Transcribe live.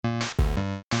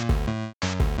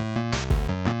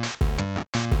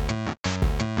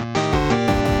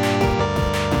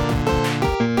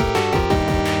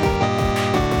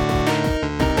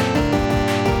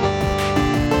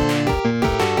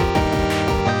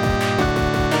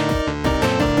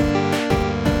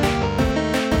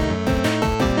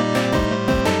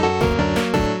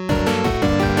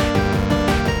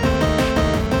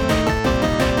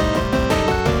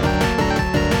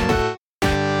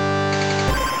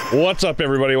What's up,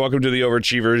 everybody? Welcome to the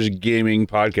Overachievers Gaming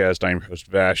Podcast. I'm your host,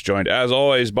 Vash, joined, as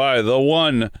always, by the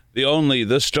one, the only,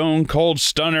 the Stone Cold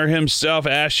Stunner himself,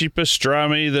 Ashy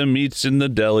Pastrami, the meats in the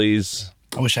delis.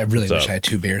 I wish I had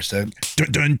 2 beers to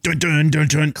dun dun dun dun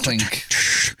dun clink.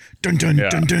 Dun dun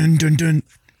dun dun dun dun.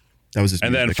 That was his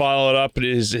And music. then followed up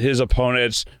is his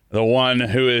opponents, the one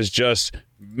who is just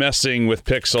messing with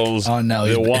pixels. Oh no,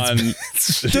 the one.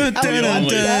 Dun, dun, dun,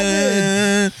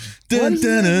 dun, dun,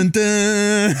 dun,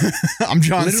 dun. I'm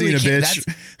John Cena, bitch.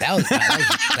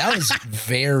 That was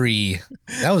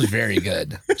very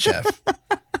good, Chef.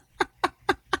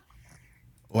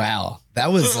 Wow,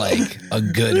 that was like a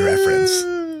good reference.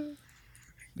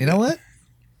 You know what?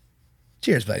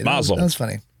 Cheers, buddy. Mazel. That was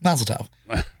funny. Mazel tov.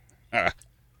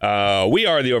 We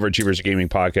are the Overachievers Gaming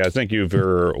Podcast. Thank you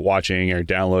for watching or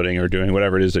downloading or doing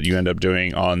whatever it is that you end up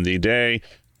doing on the day.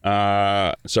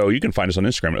 So you can find us on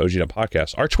Instagram at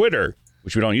OG.podcast. Our Twitter,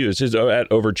 which we don't use, is at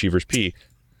OverachieversP.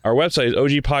 Our website is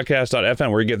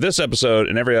ogpodcast.fm, where you get this episode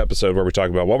and every episode where we talk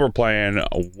about what we're playing,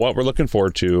 what we're looking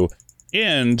forward to,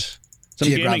 and some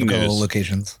gaming news.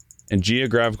 Locations. And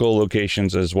geographical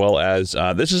locations, as well as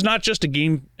this is not just a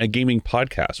gaming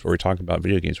podcast where we talk about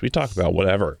video games. We talk about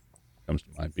whatever comes to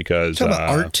mind, because Talk about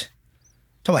art,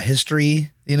 talk about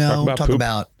history, talk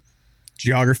about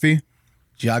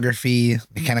Geography,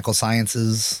 mechanical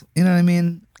sciences, you know what I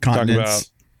mean?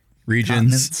 continents,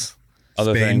 regions,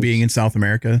 other Spain things. being in South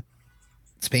America.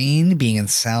 Spain being in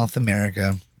South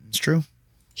America. It's true.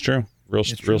 It's true. Real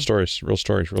stories, real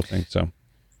things. So,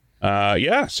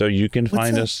 so you can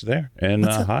find us there. And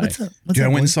hi. What's Dude, up, I went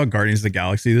and boys? saw Guardians of the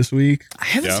Galaxy this week. I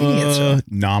haven't seen it yet, so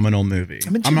Phenomenal movie.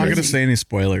 I've been too I'm not going to busy. say any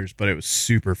spoilers, but it was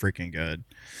super freaking good.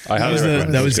 I That highly was, recommend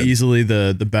it. that was It's good. easily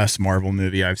the best Marvel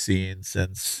movie I've seen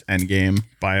since Endgame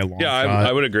by a long Yeah, shot.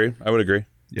 I would agree.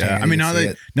 Yeah, Damn, I mean, I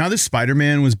didn't see now that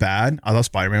Spider-Man was bad, I thought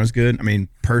Spider-Man was good. I mean,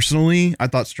 personally, I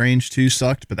thought Strange 2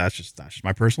 sucked, but that's just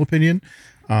my personal opinion.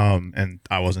 And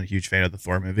I wasn't a huge fan of the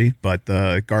Thor movie, but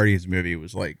the Guardians movie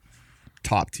was like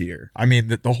top tier. I mean,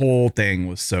 the whole thing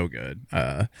was so good.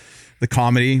 The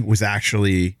comedy was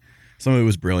actually, some of it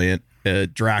was brilliant.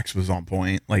 Drax was on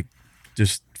point, like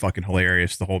just fucking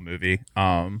hilarious, the whole movie.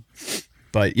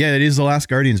 But yeah, it is the last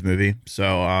Guardians movie,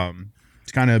 so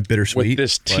it's kind of bittersweet.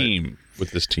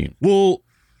 With this team. Well,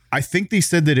 I think they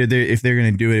said that if they're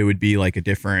going to do it, it would be like a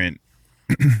different.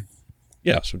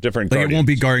 Yeah, so different. Like Guardians. it won't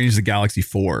be Guardians of the Galaxy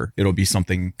 4. It'll be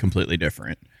something completely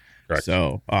different. Correct.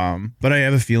 So, but I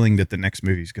have a feeling that the next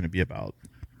movie is going to be about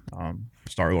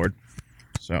Star-Lord.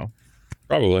 So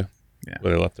Probably. yeah,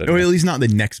 Where they left it. or at least not the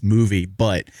next movie,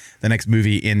 but the next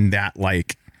movie in that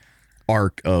like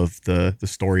arc of the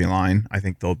storyline. I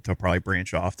think they'll probably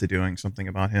branch off to doing something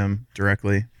about him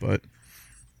directly. But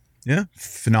yeah,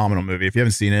 phenomenal movie. If you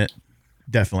haven't seen it,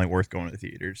 definitely worth going to the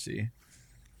theater to see.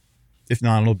 If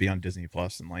not, it'll be on Disney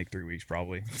Plus in like 3 weeks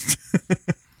probably.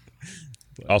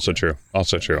 Also true.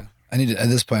 I need to, at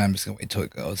this point, I'm just gonna wait till it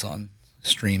goes on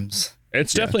streams.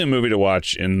 It's definitely a movie to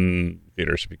watch in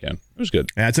theaters if you can. It was good.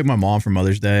 Yeah, I took my mom for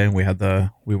Mother's Day. We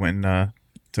went and I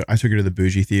took her to the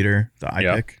Bougie Theater, the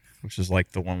IPIC, which is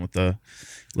like the one with the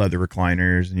leather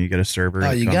recliners, and you get a server. Oh,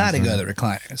 that you comes gotta and- go to the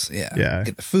recliners. Yeah. Yeah.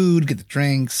 Get the food, get the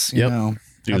drinks, you Yep. know.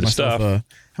 Do Had the myself stuff. Had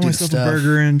Do the myself a stuff.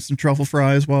 burger and some truffle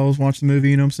fries while I was watching the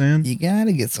movie. You know what I'm saying? You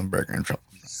gotta get some burger and trouble.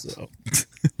 So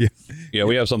Yeah,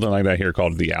 we have something like that here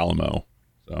called the Alamo.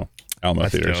 So Alamo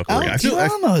That's Theater is dope. great. I feel- I-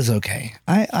 Alamo is okay.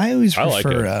 I always I like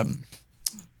prefer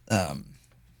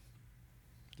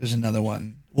there's another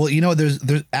one. Well, there's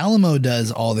Alamo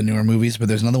does all the newer movies, but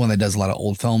there's another one that does a lot of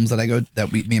old films me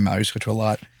and Maui used to go to a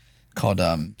lot, called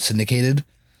Syndicated.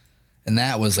 And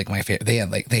that was like my favorite.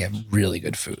 They have really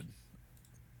good food.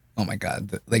 Oh my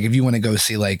god. Like if you want to go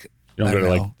see like You don't I go don't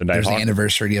to, know, like, the there's the Nighthawk?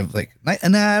 anniversary of like nah,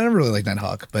 I don't really like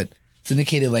Nighthawk, but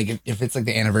Syndicated, like if it's like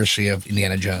the anniversary of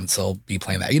Indiana Jones, they'll be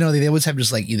playing that. They always have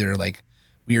just like either like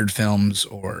weird films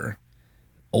or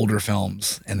older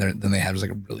films, and then they have just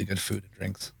like really good food and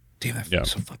drinks. Damn, that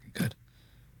food's so fucking good.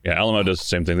 Yeah, Alamo does the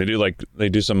same thing. They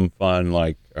do some fun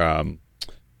like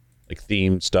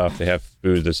themed stuff. They have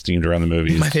food that's themed around the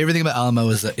movies. My favorite thing about Alamo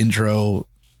is the intro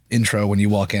when you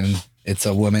walk in. It's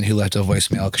a woman who left a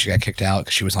voicemail because she got kicked out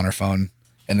because she was on her phone,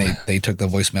 and they took the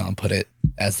voicemail and put it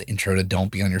as the intro to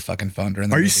 "Don't be on your fucking phone" during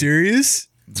the are you movie. serious?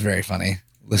 It's very funny.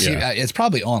 Let's see. Yeah. It's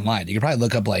probably online. You can probably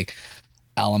look up like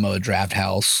Alamo Draft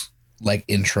House like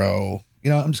intro.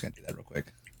 I'm just gonna do that real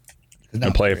quick.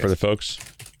 And play it for the folks.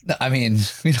 No, I mean,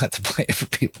 we don't have to play it for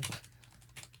people.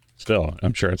 Still,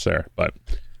 I'm sure it's there. But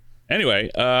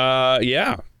anyway,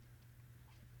 yeah.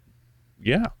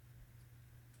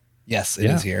 Yes, it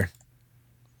is here.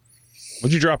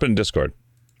 What'd you drop in Discord?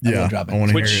 Yeah, will drop it. I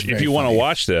wanna hear Which, it. if you want to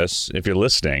watch this, if you're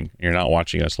listening, you're not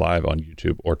watching us live on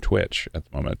YouTube or Twitch at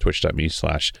the moment.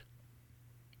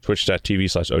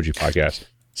 Twitch.tv/OG podcast.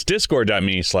 It's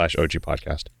discord.me/OG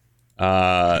podcast.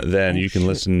 Then you can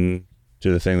listen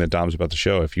to the thing that Dom's about to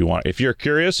show if you want. If you're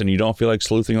curious and you don't feel like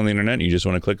sleuthing on the internet, and you just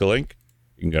want to click a link,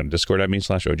 you can go to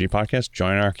discord.me/OG podcast.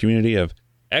 Join our community of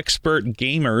expert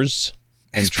gamers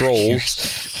and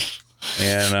trolls.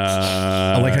 And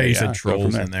I like how you said go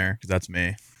trolls from in there because that's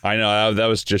me. I know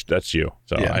that's you.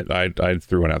 So Yeah. I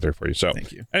threw one out there for you. So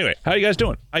Thank you. Anyway, how you guys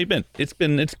doing? How you been? It's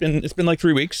been like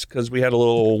 3 weeks because we had a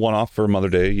little one off for Mother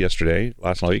Day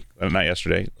last week.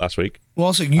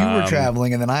 Well, so you were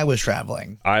traveling, and then I was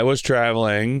traveling. I was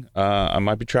traveling. I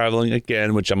might be traveling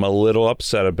again, which I'm a little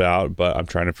upset about, but I'm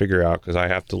trying to figure out because I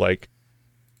have to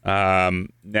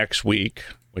next week,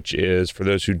 which is for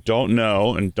those who don't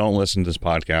know and don't listen to this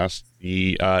podcast,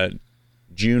 the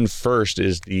June 1st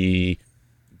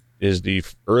is the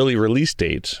early release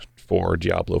date for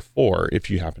Diablo 4 if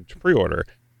you happen to pre-order.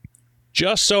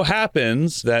 Just so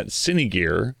happens that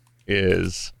Cinegear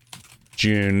is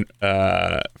June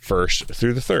 1st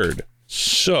through the 3rd.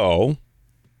 So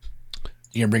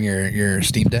You gonna bring your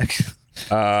Steam Deck?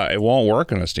 it won't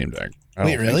work on a Steam Deck. I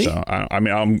Wait, don't think really? So. I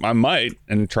mean, I might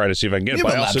and try to see if I can get it. You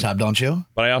have But a laptop, don't you?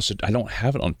 I don't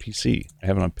have it on PC. I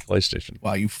have it on PlayStation.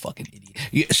 Wow, you fucking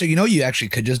idiot. So you actually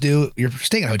could just do. You're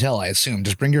staying at a hotel, I assume.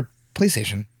 Just bring your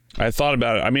PlayStation. I thought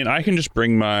about it. I mean, I can just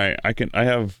bring I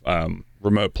have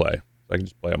remote play. I can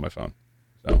just play on my phone.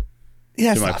 So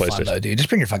Yeah, it's my not fun PlayStation. though, dude. Just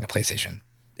bring your fucking PlayStation.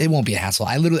 It won't be a hassle.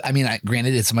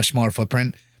 Granted, it's a much smaller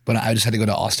footprint, but I just had to go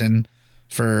to Austin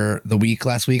for the week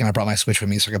last week, and I brought my Switch with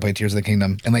me so I could play Tears of the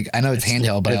Kingdom. And like, I know it's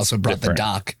handheld, but I also brought different. the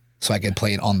dock so I could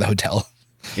play it on the hotel.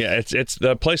 yeah, it's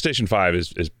the PlayStation 5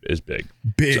 is big.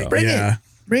 Big, So- Bring yeah. it.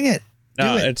 Bring it.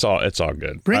 No, Do it. it's all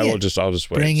good. Bring I'll it. just wait.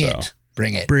 Bring so. it.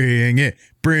 Bring it. Bring it,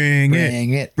 bring it,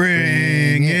 Bring it.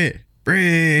 bring it,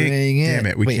 bring it. Damn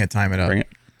it, we Wait. can't time it up. Bring it.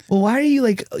 Well, why are you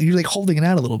you're holding it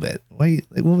out a little bit? Why?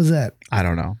 Like, what was that? I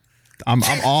don't know. I'm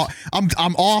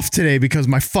off today because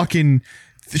my fucking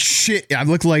shit. I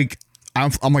look like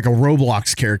I'm like a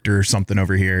Roblox character or something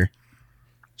over here.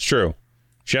 It's true.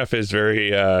 Chef is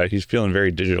he's feeling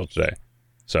very digital today.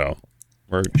 So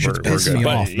we're Pissing good. me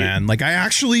But off, man. Like I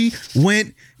actually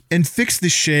went and fixed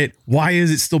this shit. Why is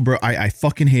it still broke? I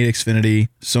fucking hate Xfinity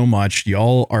so much.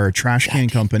 Y'all are a trash can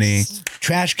company.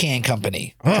 Trash can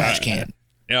company. Oh. Trash can.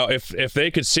 You know, if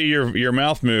they could see your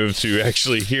mouth move to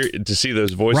actually to see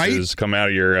those voices Right? come out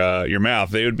of your mouth,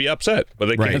 they would be upset. But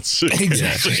they Right. can't see,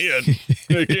 Exactly.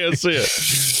 They can't see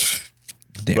it.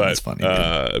 Damn, But that's funny.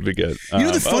 dude. it'd be good. You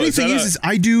know the funny thing is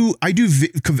I do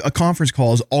conference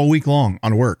calls all week long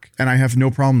on work, and I have no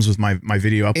problems with my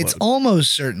video upload. It's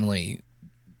almost certainly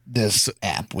this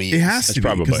app we It use. has to be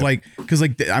probably. because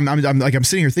I'm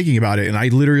sitting here thinking about it, and I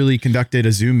literally conducted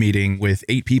a Zoom meeting with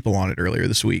 8 people on it earlier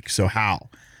this week. So how?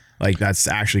 Like that's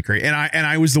actually crazy, and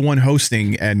I was the one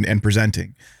hosting and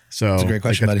presenting. So a great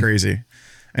question, that's buddy. crazy.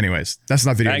 Anyways, that's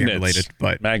not video game Magnets. related,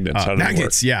 but Magnets, how do they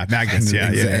magnets, yeah, magnets, yeah,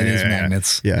 It is yeah.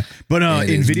 magnets. Yeah, but It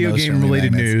in is video most game certainly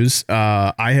related magnets. news,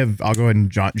 I'll go ahead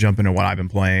and jump into what I've been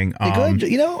playing. Hey, go ahead, why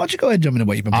don't you go ahead and jump into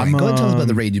what you've been playing? Go ahead and tell us about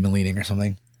the raid you've been leading or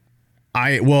something.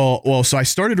 So I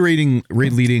started raid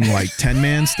leading like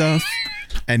 10-man stuff,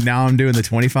 and now I'm doing the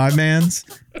 25-mans,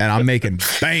 and I'm making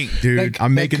bank, dude.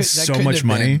 I'm making so much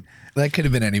money. That could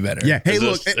have been any better. Yeah. Hey, Is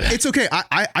look, this- it's okay.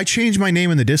 I changed my name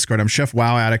in the Discord. I'm Chef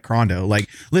Wow Addict Crondo. Like,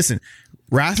 listen,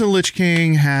 Wrath of the Lich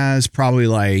King has probably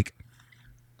like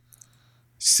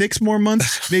 6 more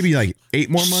months, maybe like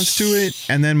 8 more months to it,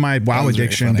 and then my WoW That was very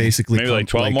addiction funny. basically maybe like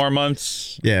 12 more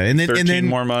months. Yeah, and 13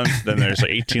 more months. Then there's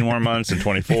like 18 more months and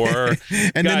 24. And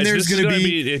then Guys, there's this is gonna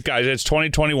be guys. It's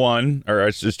 2021 or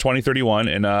it's 2031,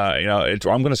 and I'm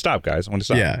gonna stop, guys. I'm gonna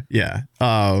stop. Yeah.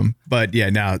 But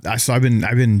yeah, now I've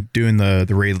been doing the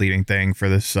raid leading thing for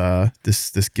this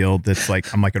this guild that's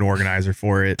like I'm like an organizer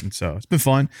for it, and so it's been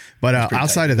fun. But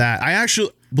outside of that, I actually,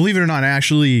 believe it or not, I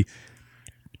actually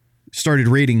started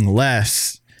raiding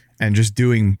less and just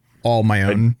doing all my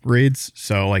own raids.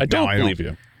 So like I don't now believe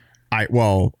you.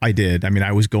 I did. I mean,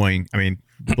 I was going. I mean,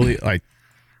 like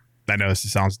I know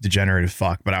this sounds degenerate as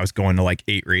fuck, but I was going to like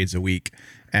 8 raids a week,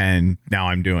 and now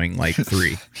I'm doing like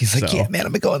 3. He's like, So- yeah, man,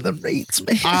 I'm going to the raids,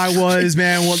 man. I was,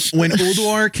 man. When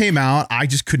Ulduar came out, I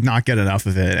just could not get enough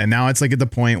of it, and now it's like at the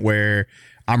point where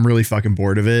I'm really fucking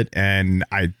bored of it, and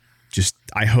I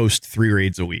host 3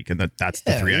 raids a week, and that's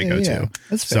the 3 I go to.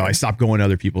 That's So fair. I stopped going to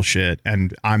other people's shit,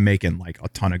 and I'm making like a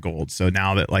ton of gold. So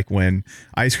now that like when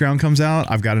Ice Crown comes out,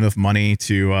 I've got enough money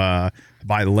to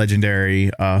buy the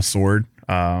legendary sword,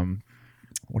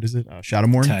 what is it?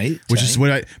 Shadowmourn, which is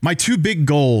what my two big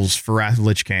goals for Wrath of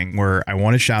Lich King were. I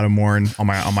wanted Shadowmourn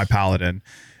on my paladin,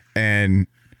 and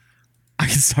I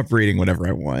can stop reading whatever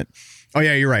I want. Oh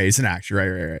yeah, you're right. It's an action,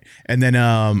 right. And then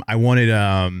I wanted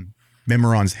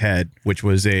Memoron's Head, which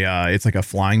was it's like a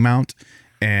flying mount,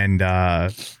 and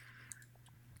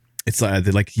it's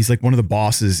like he's like one of the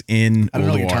bosses in I don't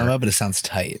know what you're Ulduar. talking about, but it sounds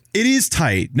tight. It is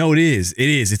tight. No, it is. It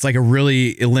is. It's like a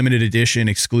really limited edition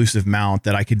exclusive mount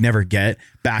that I could never get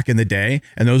back in the day.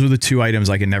 And those were the two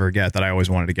items I could never get that I always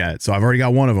wanted to get. So I've already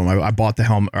got one of them. I bought the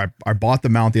helmet. I bought the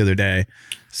mount the other day.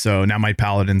 So now my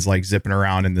paladin's like zipping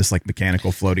around in this like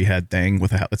mechanical floaty head thing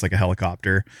with it's like a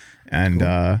helicopter. And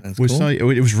Cool.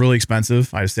 it was really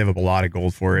expensive. I just saved up a lot of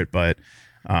gold for it. But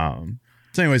so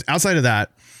anyways, outside of that,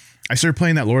 I started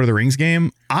playing that Lord of the Rings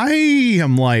game. I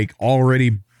am like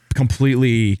already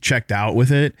completely checked out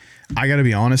with it. I gotta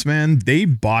be honest, man. They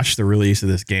botched the release of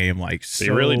this game like so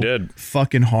They really did.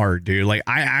 fucking hard, dude. Like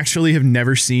I actually have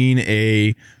never seen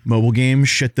a mobile game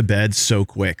shit the bed so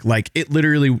quick. Like it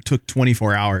literally took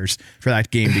 24 hours for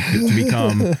that game to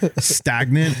become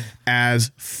stagnant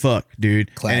as fuck,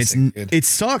 dude. Classic, and dude. it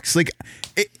sucks. Like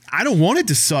I don't want it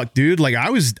to suck, dude. Like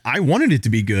I wanted it to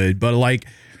be good, but like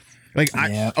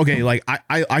Yeah.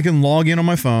 I can log in on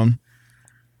my phone.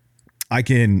 I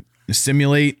can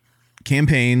simulate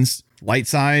campaigns, light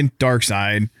side, dark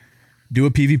side, do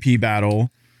a PvP battle,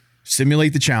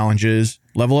 simulate the challenges,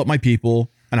 level up my people,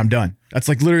 and I'm done. That's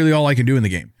like literally all I can do in the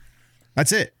game.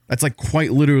 That's it. That's like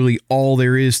quite literally all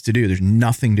there is to do. There's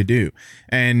nothing to do.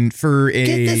 And for Get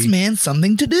this man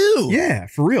something to do. yeah,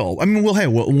 for real. I mean, well, hey,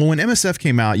 when MSF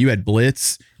came out, you had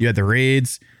Blitz, you had the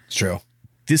raids. It's true.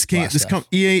 This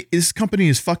company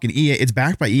is fucking EA. It's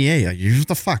backed by EA. Like, what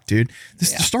the fuck, dude? The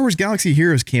Star Wars Galaxy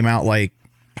Heroes came out like,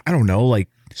 I don't know, like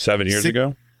 7 years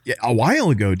ago. Yeah, a while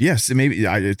ago. Yes,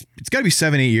 it's got to be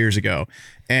 7-8 years ago.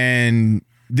 And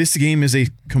this game is a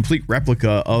complete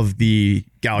replica of the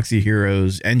Galaxy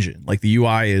Heroes engine. Like the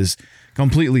UI is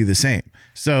completely the same.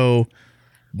 So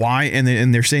why? And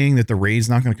they're saying that the raid's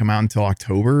not going to come out until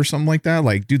October or something like that.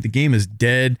 Like, dude, the game is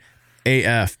dead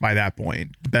AF by that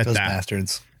point. Bet Those that.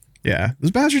 bastards. Yeah, those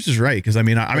bastards is right because I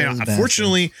mean,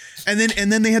 unfortunately, and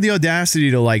then they had the audacity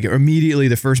to like immediately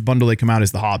the first bundle they come out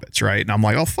is the Hobbits, right? And I'm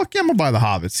like, oh fuck yeah, I'm gonna buy the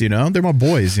Hobbits, you know, they're my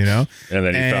boys, you know. And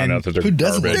then you found out that they're Who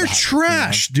doesn't garbage. They're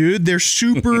trash, dude. They're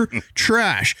super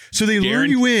trash. So they lure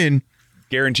you in.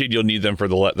 Guaranteed you'll need them for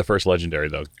the first legendary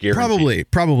though.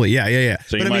 Guaranteed. Probably, yeah.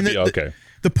 So you might be okay.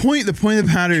 The point of the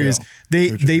matter is they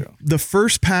the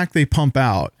first pack they pump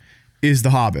out is the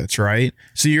Hobbits, right?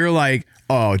 So you're like,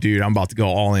 oh, dude, I'm about to go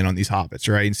all in on these Hobbits,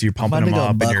 right? And so you're pumping them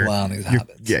up,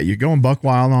 you're going buck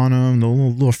wild on them. The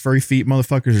little furry feet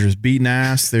motherfuckers are just beating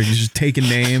ass. They're just taking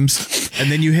names,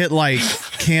 and then you hit like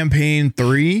campaign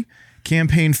 3,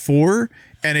 campaign 4,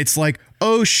 and it's like,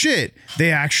 oh shit,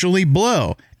 they actually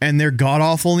blow. And they're god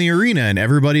awful in the arena, and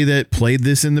everybody that played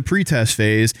this in the pre-test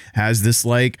phase has this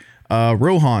like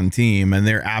Rohan team, and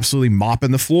they're absolutely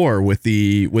mopping the floor with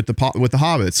the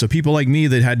Hobbits. So people like me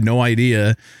that had no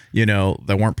idea, you know,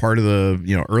 that weren't part of the,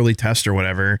 you know, early test or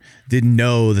whatever, didn't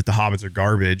know that the Hobbits are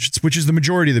garbage, which is the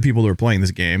majority of the people who are playing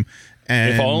this game.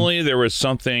 And if only there was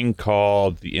something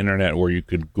called the internet where you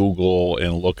could Google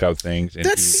and look up things. And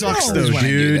that sucks though,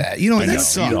 dude. You know, that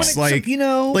sucks. Like, you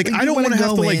know, like I don't want to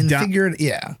have to like figure it.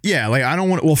 Yeah. Like I don't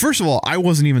want. Well, first of all, I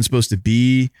wasn't even supposed to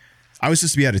be. I was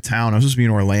supposed to be out of town. I was supposed to be in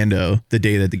Orlando the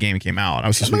day that the game came out. I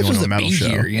was supposed to be going to a metal show.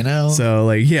 Here, you know. So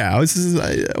like, yeah, I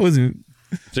wasn't.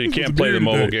 So you can't play the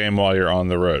mobile game while you're on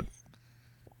the road.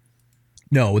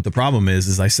 No, what the problem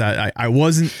is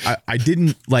I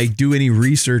didn't like do any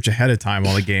research ahead of time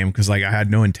on the game because like I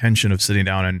had no intention of sitting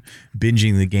down and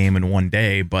binging the game in one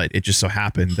day, but it just so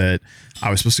happened that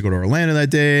I was supposed to go to Orlando that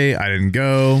day. I didn't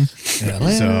go. So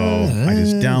I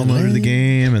just downloaded the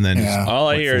game and then all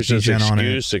I hear is just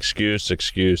excuse.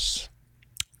 excuse.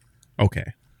 Okay.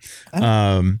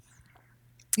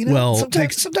 You know, well,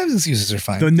 sometimes excuses are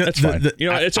fine. That's fine.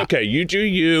 It's okay. You do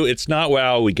you. It's not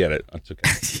wow. We get it. That's okay.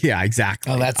 Yeah,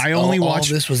 exactly. Oh, that's I only watch.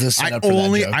 This was a setup. I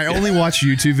only watch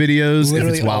YouTube videos if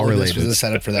it's WoW related. This was a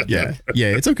setup for that. Yeah, yeah.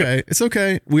 It's okay. It's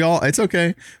okay. It's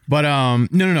okay. But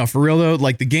no. For real though,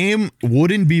 like the game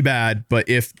wouldn't be bad, but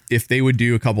if they would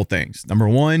do a couple things. Number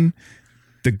one,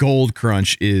 the gold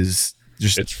crunch is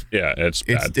just it's bad.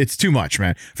 It's too much,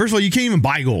 man. First of all, you can't even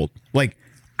buy gold. Like.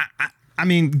 I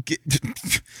mean,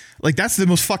 like that's the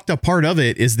most fucked up part of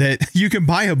it is that you can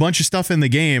buy a bunch of stuff in the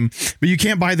game, but you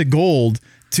can't buy the gold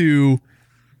to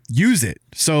use it.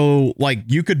 So like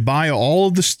you could buy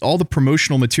all the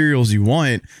promotional materials you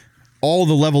want all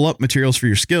the level up materials for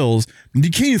your skills. You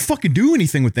can't even fucking do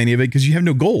anything with any of it because you have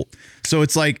no gold. So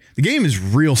it's like the game is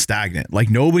real stagnant. Like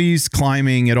nobody's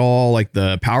climbing at all. Like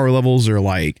the power levels are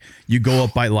like you go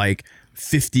up by like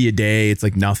 50 a day. It's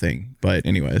like nothing. But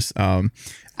anyways, I'm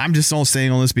just all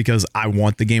saying all this because I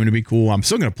want the game to be cool. I'm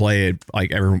still gonna play it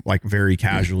like very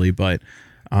casually, but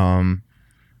I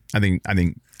think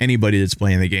anybody that's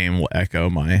playing the game will echo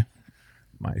my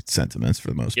sentiments for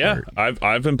the most part. Yeah,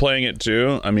 I've been playing it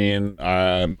too. I mean,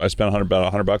 I spent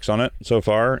about $100 on it so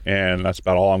far, and that's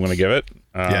about all I'm going to give it.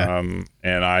 And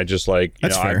I just like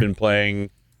I've been playing.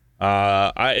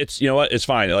 It's it's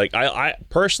fine. Like I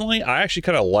personally, I actually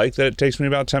kind of like that it takes me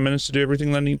about 10 minutes to do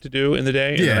everything that I need to do in the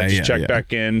day, and then I just check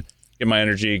back in, get my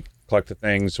energy, collect the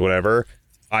things, whatever.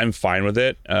 I'm fine with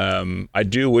it. I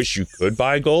do wish you could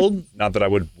buy gold. Not that I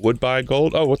would buy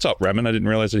gold. Oh, what's up, Remen? I didn't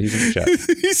realize that he's in the chat.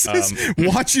 He says,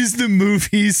 watches the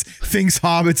movies, thinks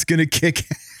Hobbit's gonna kick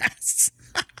ass.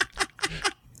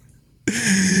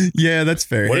 Yeah, that's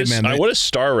fair. What is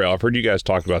Star Rail? I've heard you guys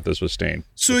talk about this with Stain.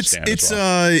 So it's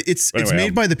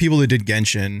made by the people that did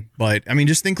Genshin, but I mean,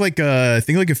 just think like a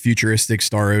futuristic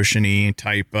Star Ocean-y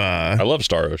type. I love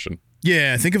Star Ocean.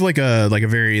 Yeah, think of like a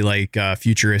very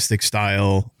futuristic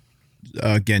style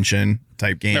Genshin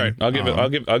type game. All right, I'll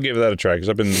give that a try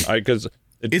because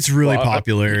it's really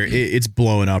popular. It's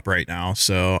blowing up right now.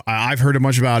 So I've heard a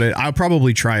bunch about it. I'll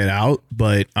probably try it out,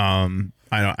 but I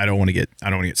don't want to get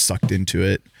sucked into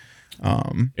it.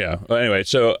 Yeah. Well, anyway,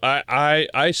 so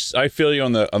I feel you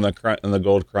on the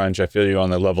gold crunch. I feel you on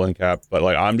the leveling cap, but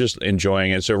like I'm just enjoying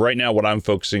it. So right now, what I'm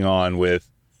focusing on with.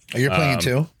 Oh, you're playing it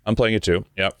too? I'm playing it too.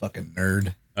 Yep. Fucking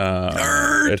nerd.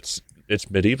 Nerd. It's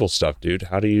medieval stuff, dude.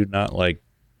 How do you not like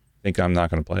think I'm not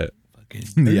going to play it?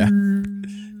 Fucking yeah.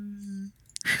 I'm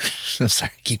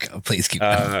sorry. Keep going. Please keep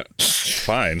going.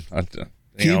 Fine.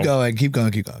 Keep going.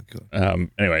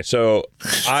 Anyway, so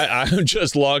I'm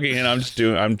just logging in. I'm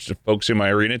just focusing on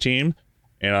my arena team,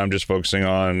 and I'm just focusing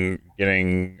on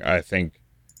getting. I think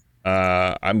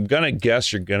I'm gonna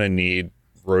guess you're gonna need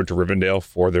Road to Rivendell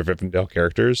for their Rivendell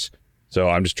characters. So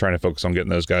I'm just trying to focus on getting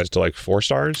those guys to like 4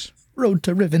 stars. Road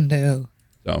to Rivendell.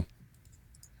 So,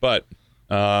 but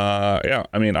yeah,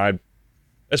 I mean,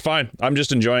 it's fine. I'm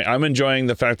enjoying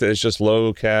the fact that it's just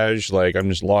low cash. Like I'm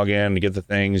just log in to get the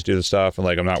things, do the stuff, and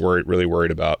like I'm not really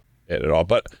worried about it at all.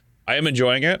 But I am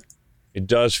enjoying it. It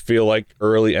does feel like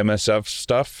early MSF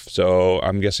stuff, so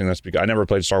I'm guessing that's because I never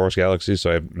played Star Wars Galaxy,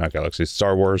 so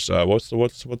Star Wars. What's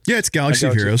Yeah, it's Galaxy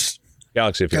of Heroes.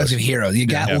 Galaxy of Heroes.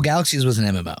 Well, Galaxies was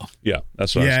an MMO. Yeah,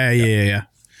 that's what. Yeah.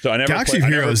 So I never. Galaxy of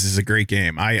Heroes is a great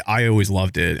game. I always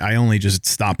loved it. I only just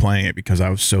stopped playing it because I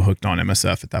was so hooked on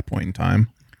MSF at that point in time.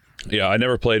 Yeah, I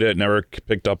never played it. Never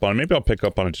picked up on it. Maybe I'll pick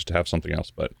up on it just to have something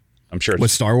else. But I'm sure. What,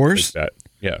 Star Wars? That.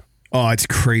 Yeah. Oh, it's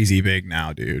crazy big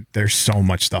now, dude. There's so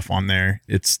much stuff on there.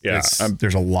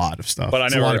 There's a lot of stuff. But I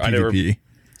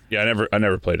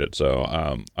never played it, so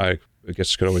I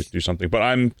guess could always do something. But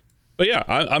I'm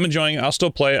enjoying it. I'll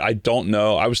still play it. I don't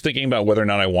know. I was thinking about whether or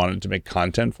not I wanted to make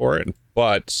content for it,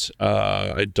 but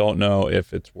I don't know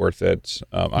if it's worth it.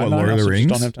 Lord of the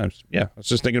Rings? Don't have time. Yeah, I was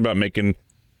just thinking about making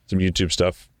some YouTube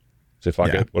stuff. Say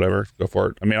fuck it, whatever, go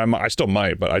for it. I mean, I still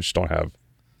might, but I just don't have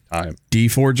time.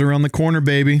 D4's around the corner,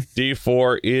 baby.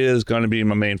 D4 is going to be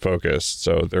my main focus,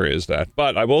 so there is that.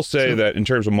 But I will say that in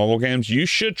terms of mobile games, you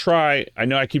should try. I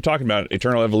know I keep talking about it,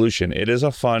 Eternal Evolution. It is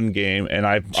a fun game, and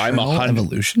I'm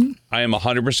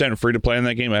 100% free to play in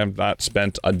that game. I have not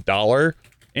spent $1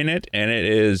 in it, and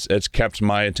it's kept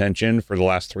my attention for the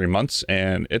last 3 months,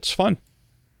 and it's fun.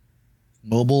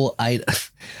 Mobile idle.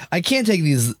 I can't take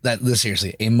this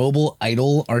seriously. A mobile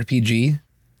idle RPG.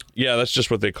 Yeah, that's just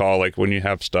what they call like when you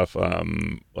have stuff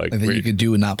like that you could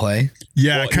do and not play.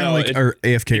 Yeah, kind of like our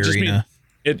AFK Arena.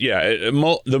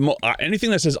 Anything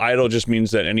that says idle just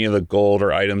means that any of the gold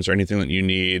or items or anything that you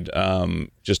need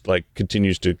just like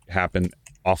continues to happen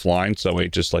offline. So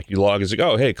it just like you log as like,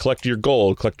 oh hey, collect your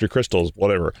gold, collect your crystals,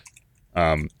 whatever.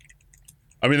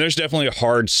 I mean, there's definitely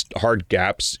hard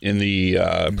gaps in the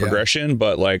progression,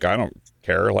 but like I don't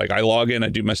care. Like I log in, I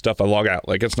do my stuff, I log out.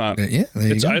 Like it's not. Yeah,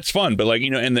 it's fun, but like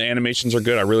and the animations are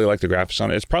good. I really like the graphics on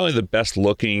it. It's probably the best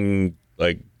looking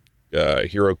like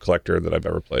hero collector that I've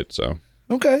ever played. So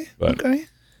okay, that's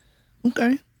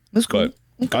cool.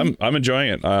 But I'm enjoying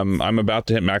it. I'm about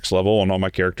to hit max level on all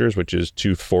my characters, which is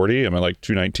 240. I'm at like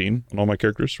 219 on all my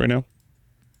characters right now.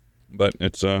 But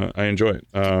it's I enjoy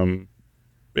it.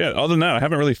 Yeah, other than that, I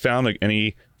haven't really found like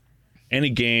any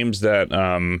games that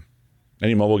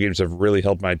any mobile games have really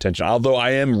held my attention. Although I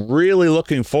am really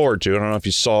looking forward to. I don't know if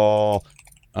you saw.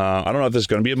 I don't know if this is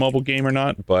going to be a mobile game or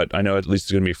not, but I know at least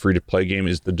it's going to be a free to play game.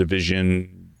 Is The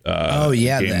Division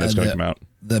game that's going to come out.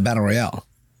 The Battle Royale.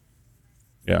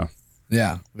 Yeah.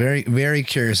 Yeah, very, very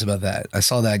curious about that. I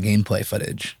saw that gameplay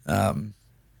footage. I'm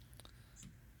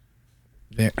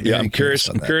curious.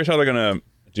 I'm curious how they're going to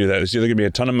do that. It's either going to be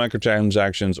a ton of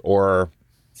microtransactions or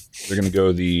they're going to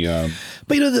go the.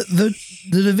 But the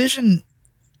Division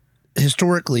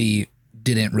historically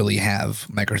didn't really have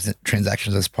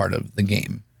microtransactions as part of the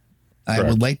game.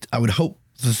 Correct. I would hope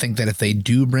to think that if they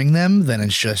do bring them, then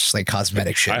it's just like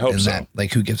cosmetic shit. I hope so. That,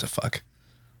 like, who gives a fuck?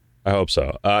 I hope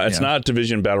so. It's not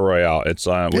Division Battle Royale. It's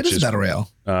which is Battle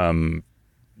Royale.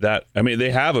 That I mean,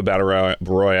 they have a Battle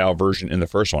Royale version in the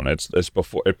first one. It's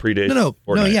before it predates. No,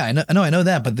 yeah, I know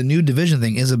that, but the new Division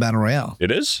thing is a Battle Royale.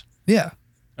 It is? Yeah.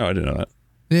 Oh, I didn't know that.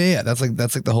 Yeah, that's like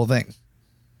the whole thing.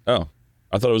 Oh,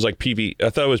 I thought it was like PV. I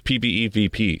thought it was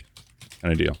PvEVP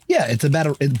kind of deal. Yeah, it's a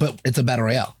Battle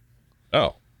Royale.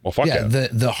 Oh, well, fuck yeah.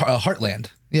 The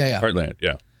Heartland. Yeah. Heartland.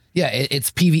 Yeah. Yeah,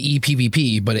 it's PvE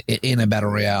PvP, but in a Battle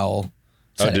Royale.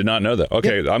 I did not know that.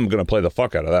 Okay, I'm gonna play the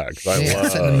fuck out of that because I love.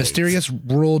 Set in the mysterious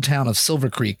rural town of Silver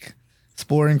Creek,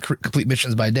 exploring complete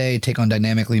missions by day, take on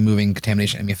dynamically moving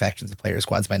contamination enemy factions and player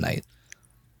squads by night.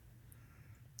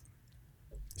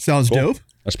 Sounds dope.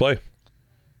 Let's play.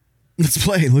 Let's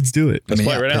play. Let's do it. Let's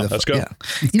play right now. Let's go. Yeah.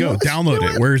 Let's go. Download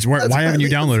it. Why haven't you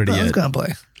downloaded it yet? I was gonna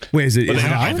play. Wait, is it out?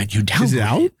 Haven't you downloaded Is it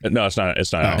out? No, it's not.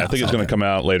 It's not. I think it's going to come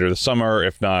out later this summer,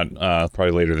 if not probably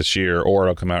later this year, or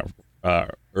it'll come out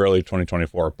early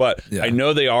 2024. But I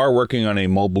know they are working on a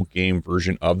mobile game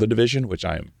version of The Division, which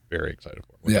I am very excited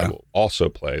for. Which I will also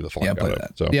play the fuck out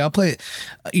of. So I'll play it.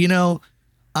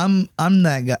 I'm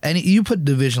that guy. And you put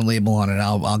Division label on it,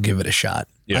 I'll give it a shot.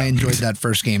 Yeah. I enjoyed that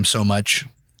first game so much.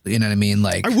 You know what I mean?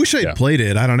 Like, I wish I played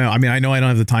it. I don't know. I mean, I know I don't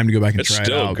have the time to go back and it's try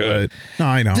still it out. good. But no,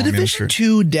 I know. The I'm Division sure.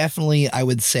 2 definitely, I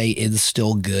would say, is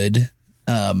still good.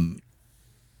 I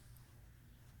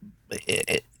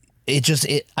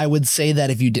would say that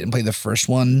if you didn't play the first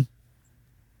one,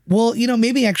 well,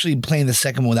 maybe actually playing the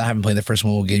second one without having played the first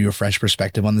one will give you a fresh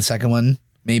perspective on the second one.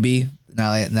 Maybe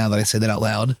now that I say that out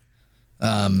loud.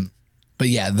 But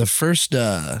yeah, the first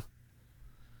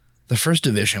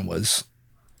Division was,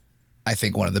 I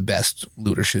think, one of the best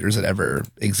looter shooters that ever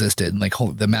existed. Like,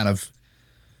 the amount of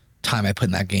time I put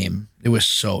in that game, it was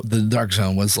the Dark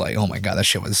Zone was like, oh my god, that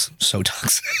shit was so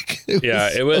toxic.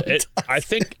 I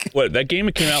think that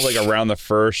game came out like around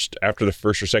after the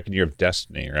first or second year of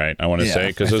Destiny, right? I want to say,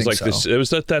 because it was like this. It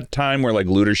was at that time where like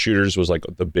looter shooters was like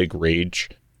the big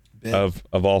rage of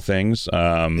all things.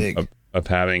 Of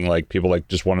having like people like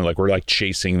just wanted, like, we're like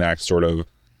chasing that sort of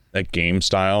that game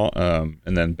style,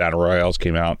 and then battle royales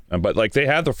came out, but like they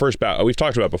had the first battle we've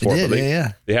talked about before.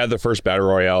 They had the first battle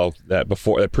royale that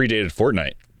predated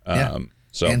Fortnite,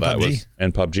 so and that PUBG. Was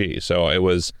and PUBG. So it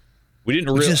was, we didn't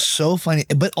really. It's just so funny,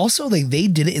 but also like they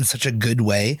did it in such a good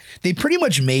way. They pretty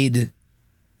much made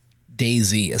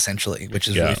DayZ essentially, which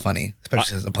is really funny,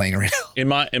 especially since I'm playing right now. In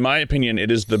my opinion, it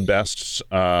is the best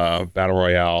battle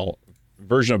royale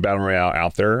version of battle royale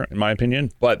out there, in my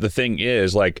opinion. But the thing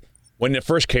is, like, when it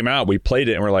first came out, we played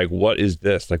it and we're like, what is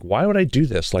this? Like, why would I do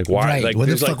this? Like, why? Right. Like, what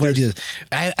the fuck would I do this?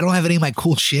 I don't have any of my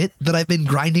cool shit that I've been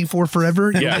grinding for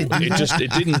forever. Yeah,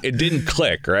 it didn't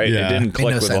click, right? Yeah. It didn't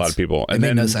click with a lot of people. And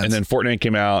then Fortnite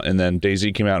came out, and then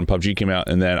DayZ came out, and PUBG came out,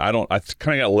 and then I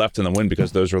kind of got left in the wind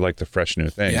because those were like the fresh new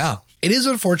things. Yeah. It is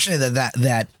unfortunate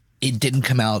that it didn't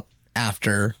come out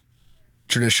after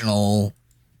traditional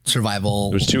survival.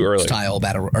 It was too early. Style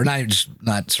battle, or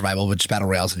not survival, but just battle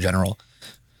royales in general.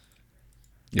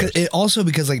 Yes. It also,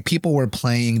 because like people were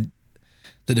playing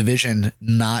the Division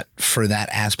not for that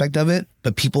aspect of it,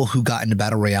 but people who got into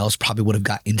battle royales probably would have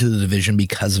got into the Division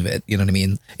because of it. You know what I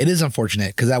mean? It is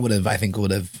unfortunate because that would have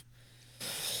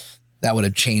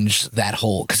changed that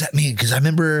whole. Because I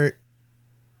remember,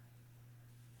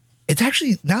 it's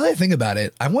actually, now that I think about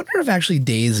it, I wonder if actually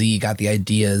DayZ got the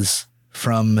ideas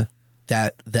from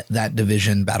that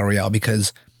Division battle royale,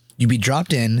 because you'd be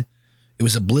dropped in. It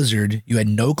was a blizzard. You had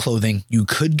no clothing. You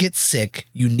could get sick.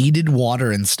 You needed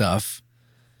water and stuff.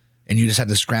 And you just had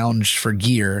to scrounge for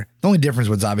gear. The only difference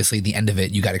was obviously at the end of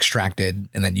it, you got extracted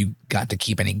and then you got to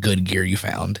keep any good gear you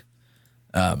found.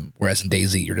 Whereas in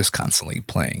DayZ, you're just constantly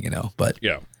playing, but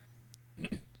yeah,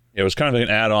 it was kind of an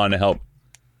add-on to help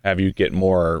have you get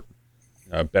more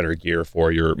better gear for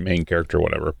your main character or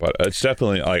whatever. But it's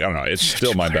definitely, like, I don't know, it's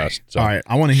still my best. So. All right,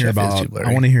 I want to hear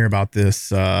about this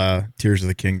Tears of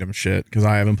the Kingdom shit, because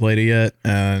I haven't played it yet,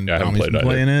 and I haven't been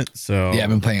playing it. So yeah, I've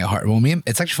been playing it hard. Well,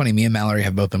 it's actually funny. Me and Mallory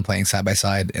have both been playing side by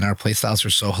side, and our play styles are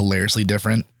so hilariously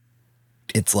different.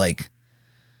 It's like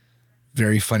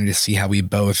very funny to see how we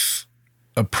both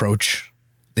approach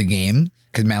the game,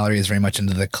 because Mallory is very much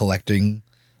into the collecting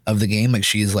of the game. Like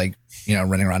she's like, you know,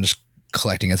 running around just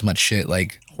collecting as much shit,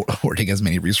 like hoarding as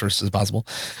many resources as possible.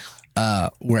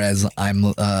 Whereas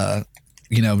I'm,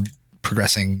 you know,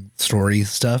 progressing story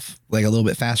stuff like a little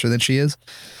bit faster than she is.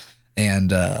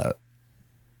 And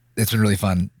it's been really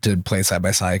fun to play side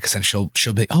by side because then she'll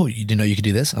be like, oh, you didn't know you could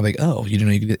do this? I'm like, oh, you didn't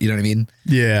know you could do, you know what I mean?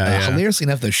 Yeah. Hilariously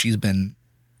enough, though, she's been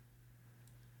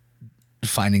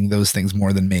finding those things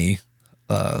more than me,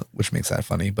 which makes that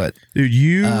funny. But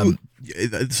dude,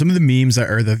 some of the memes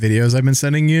or the videos I've been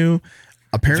sending you,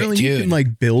 apparently you can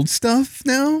like build stuff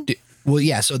now. Well,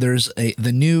 yeah. So there's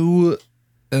the new,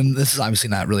 and this is obviously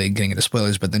not really getting into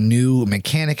spoilers, but the new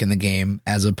mechanic in the game,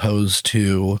 as opposed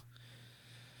to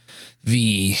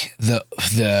the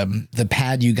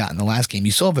pad you got in the last game.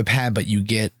 You still have a pad, but you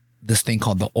get this thing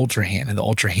called the Ultra Hand, and the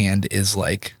Ultra Hand is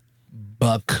like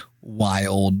buck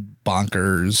wild,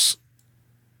 bonkers,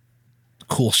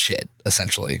 cool shit,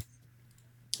 essentially.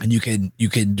 And you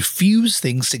could fuse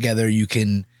things together. You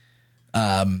can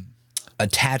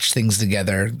attach things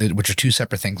together, which are two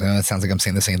separate things. I know that sounds like I'm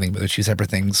saying the same thing, but they're two separate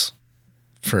things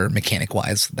for mechanic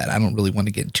wise that I don't really want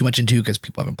to get too much into because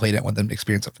people haven't played it. I want them to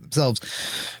experience it for themselves.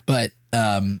 But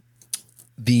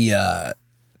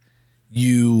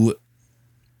you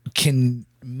can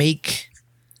make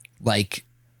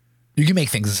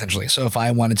things essentially. So if I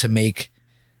wanted to make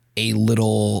a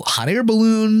little hot air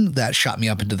balloon that shot me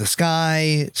up into the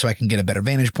sky so I can get a better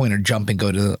vantage point or jump and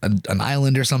go to an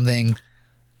island or something,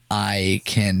 I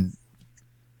can.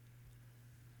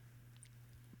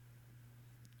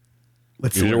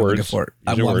 What's the word I'm looking for?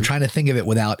 I'm trying to think of it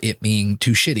without it being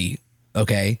too shitty.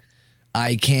 Okay.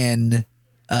 I can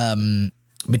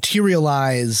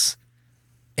materialize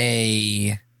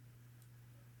a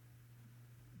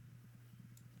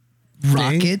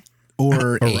rocket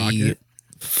or a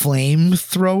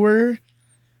flamethrower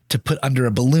to put under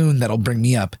a balloon that'll bring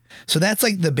me up. So that's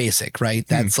like the basic, right?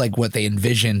 That's like what they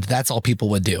envisioned. That's all people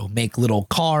would do. Make little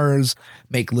cars,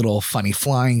 make little funny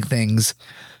flying things.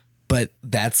 But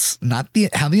that's not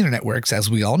how the internet works, as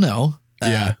we all know.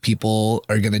 People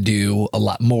are going to do a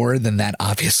lot more than that,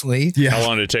 obviously. Yeah. How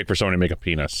long did it take for someone to make a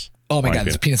penis? Oh my God,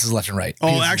 there's penises left and right.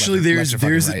 Oh, actually, there's a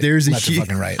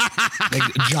fucking right.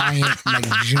 like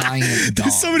giant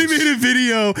dogs. Somebody made a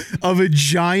video of a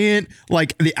giant,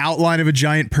 like the outline of a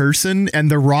giant person, and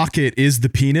the rocket is the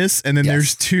penis, and then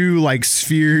there's two like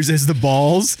spheres as the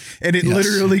balls, and it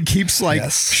literally keeps like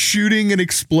shooting and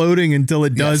exploding until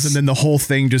it does, and then the whole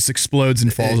thing just explodes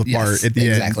and falls apart at the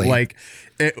end. Like.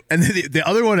 And then the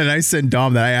other one that I sent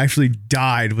Dom that I actually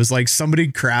died was like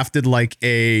somebody crafted like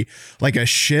a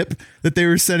ship that they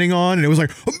were setting on, and it was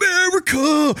like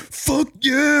America, fuck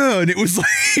yeah, and it was like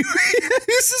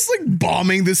this is like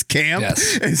bombing this camp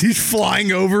as he's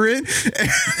flying over it. And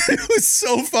it was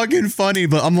so fucking funny,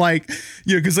 but I'm like,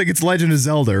 you know, because like it's Legend of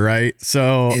Zelda, right?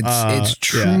 So it's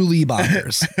truly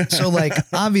bonkers. So like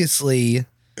obviously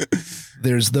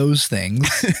there's those things.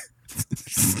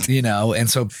 You know, and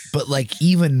so, but like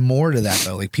even more to that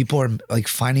though, like people are like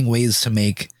finding ways to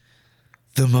make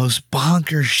the most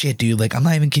bonkers shit, dude. Like I'm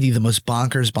not even kidding, the most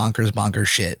bonkers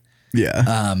shit.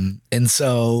 Yeah. And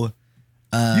so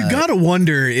you gotta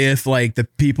wonder if like the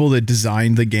people that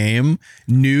designed the game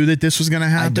knew that this was gonna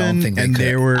happen. I don't think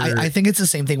they were. I think it's the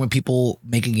same thing when people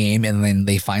make a game and then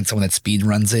they find someone that speed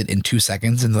runs it in 2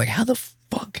 seconds and they're like, how the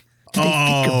fuck did they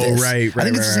think of this? Right. I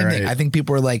think it's the same thing. I think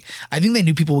people were like, I think they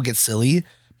knew people would get silly,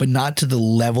 but not to the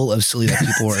level of silly that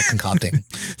people were concocting.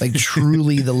 Like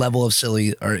truly the level of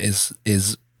silly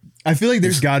is I feel like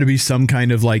there's got to be some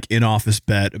kind of like in-office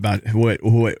bet about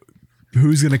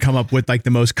who's going to come up with like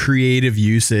the most creative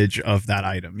usage of that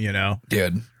item, you know?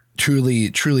 Dude,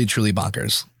 truly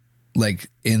bonkers. Like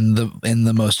in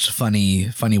the most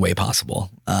funny way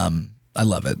possible. I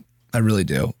love it. I really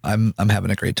do. I'm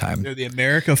having a great time. Dude, the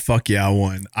America fuck yeah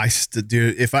one.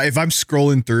 Dude, if I'm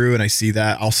scrolling through and I see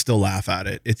that, I'll still laugh at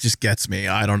it. It just gets me.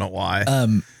 I don't know why.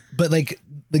 But like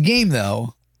the game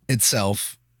though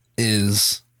itself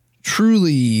is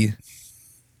truly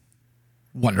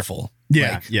wonderful.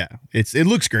 Yeah, like, yeah. It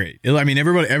looks great. I mean,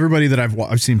 everybody that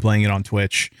I've seen playing it on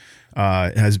Twitch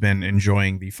has been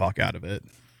enjoying the fuck out of it.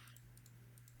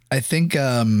 I think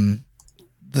the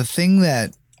thing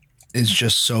that is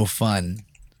just so fun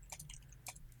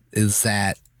is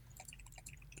that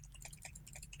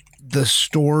the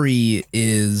story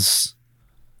is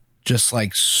just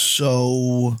like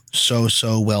so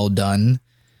well done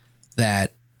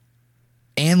that,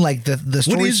 and like the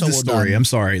story. What is so the well story? done. I'm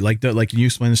sorry. Like can you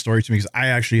explain the story to me? Because I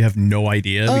actually have no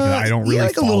idea because I don't really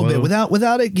like follow. A little bit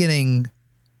without getting.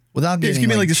 Just give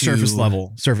me like the surface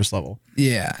level.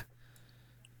 Yeah.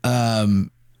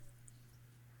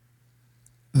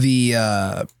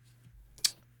 the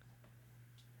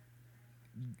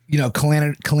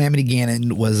Calamity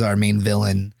Ganon was our main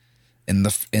villain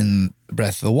in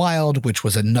Breath of the Wild, which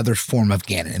was another form of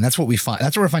Ganon, and that's what we find.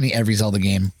 That's what we're finding every Zelda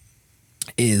game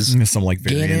is some like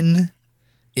variant. Ganon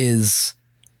is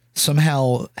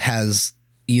somehow has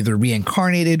either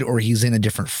reincarnated, or he's in a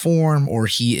different form, or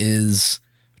he is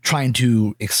trying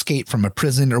to escape from a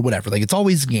prison or whatever. Like, it's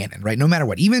always Ganon, right? No matter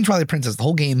what. Even in Twilight Princess, the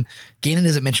whole game, Ganon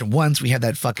isn't mentioned once. We have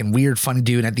that fucking weird, funny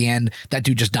dude, and at the end, that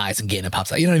dude just dies and Ganon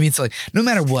pops out. You know what I mean? So, like, no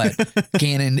matter what,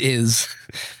 Ganon is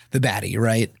the baddie,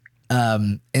 right?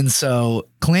 And so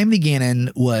Calamity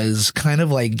Ganon was kind of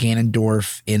like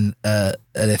Ganondorf in an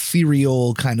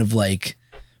ethereal kind of like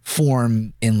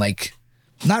form, in like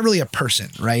not really a person,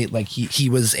 right? Like he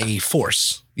was a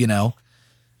force, you know?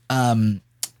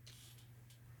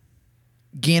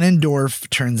 Ganondorf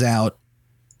turns out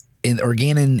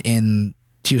Ganon in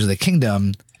Tears of the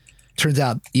Kingdom, turns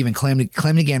out even Calamity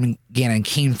Ganon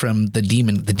came from the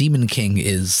demon. The Demon King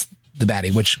is the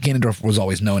baddie, which Ganondorf was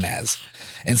always known as.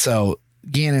 And so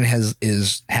Ganon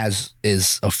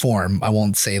is a form. I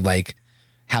won't say like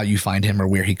how you find him or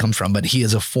where he comes from, but he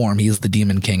is a form. He is the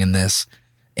Demon King in this.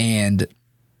 And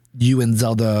you and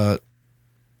Zelda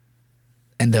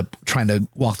end up trying to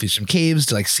walk through some caves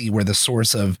to like see where the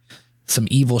source of some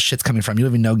evil shit's coming from. You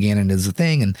don't even know Ganon is a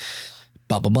thing, and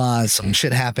blah, blah, blah. Some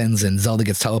shit happens and Zelda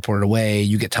gets teleported away.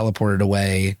 You get teleported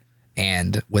away.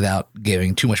 And without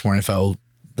giving too much more info,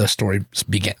 the story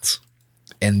begins.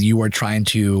 And you are trying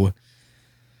to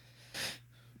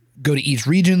go to each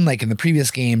region, like in the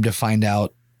previous game, to find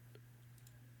out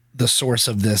the source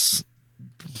of this.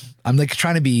 I'm like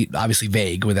trying to be obviously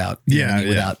vague without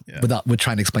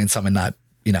trying to explain something, not,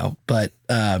 you know, but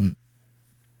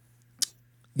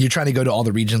you're trying to go to all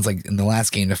the regions like in the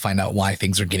last game to find out why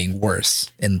things are getting worse.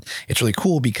 And it's really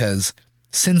cool because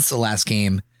since the last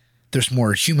game, there's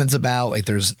more humans about, like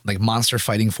there's like monster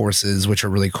fighting forces, which are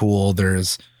really cool.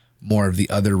 There's more of the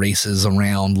other races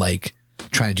around, like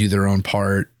trying to do their own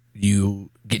part. You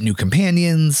get new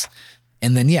companions.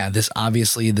 And then, this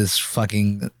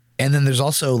fucking, and then there's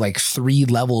also like 3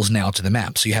 levels now to the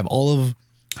map. So you have all of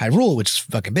Hyrule, which is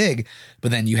fucking big, but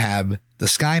then you have the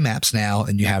sky maps now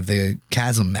and you have the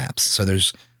chasm maps. So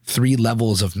there's 3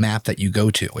 levels of map that you go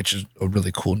to, which is a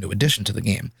really cool new addition to the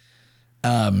game.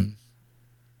 And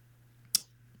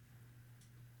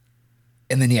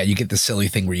then, you get the silly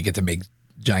thing where you get to make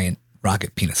giant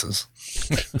rocket penises.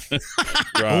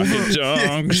 Rocket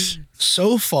dogs.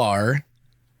 So far,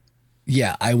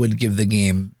 I would give the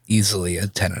game easily a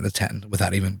 10 out of 10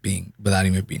 without even being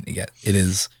it yet. It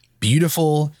is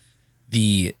beautiful.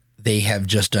 They have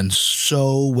just done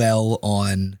so well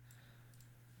on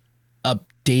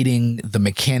updating the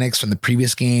mechanics from the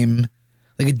previous game.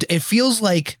 Like it feels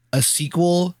like a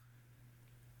sequel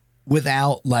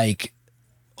without like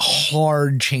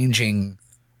hard changing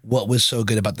what was so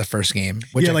good about the first game.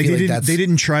 Which I feel they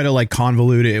didn't try to like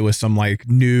convolute it with some like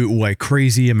new, like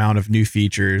crazy amount of new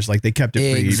features. Like they kept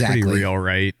it pretty real,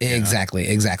 right? Exactly.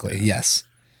 Yes.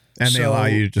 And they allow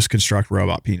you to just construct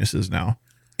robot penises now.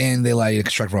 And they allow you to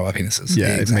construct robot penises.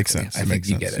 Yeah, exactly. It makes sense. I think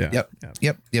you get it.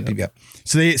 Yep.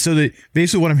 So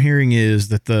basically what I'm hearing is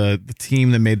that the team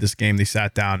that made this game, they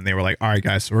sat down and they were like, all right,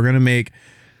 guys, so we're going to make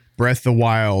Breath of the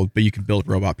Wild, but you can build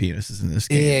robot penises in this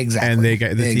game. Exactly.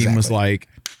 And the team was like,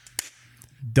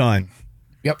 done.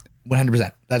 Yep.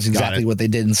 100%. That's exactly what they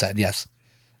did and said. Yes.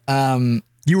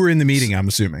 You were in the meeting, I'm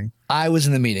assuming. I was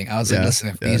in the meeting. I was like, listen,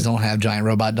 if these don't have giant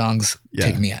robot dongs,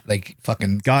 take me out. Like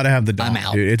fucking gotta have the dong. I'm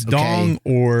out. Dude. It's dong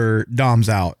or dom's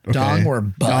out. Okay? Dong or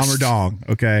bust. Dom or dong.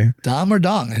 Okay. Dom or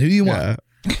dong. Who do you want?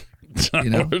 You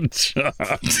know?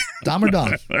 Dom or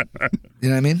dong. You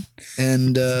know what I mean?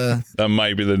 And that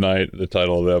might be the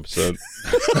title of the episode.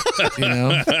 You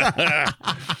know?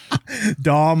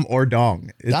 Dom or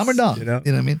dong. Dom or dong. You know what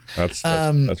I mean? That's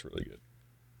really good.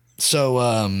 So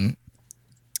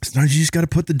sometimes you just got to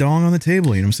put the dong on the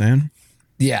table. You know what I'm saying?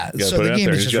 Yeah. So the game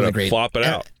is just really great. Flop it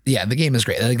out. Yeah, the game is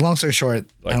great. Like, long story short,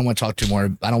 I don't want to talk too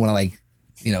more. I don't want to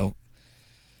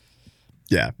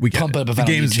we get pump it. up. If the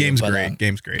game's great.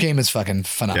 Game's great. Game is fucking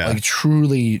phenomenal. Yeah. Like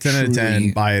truly 10 out of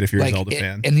 10. Buy it if you're a Zelda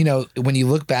fan. And when you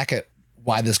look back at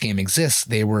why this game exists,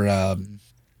 this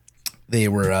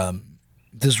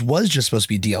was just supposed to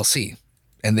be DLC,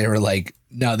 and they were like,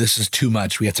 no, this is too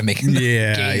much. We have to make another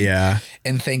game. Yeah.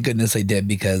 And thank goodness they did,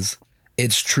 because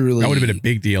it's truly, that would have been a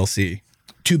big DLC.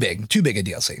 Too big a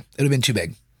DLC. It would have been too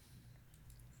big.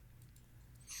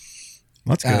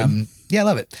 That's good. I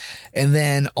love it. And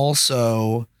then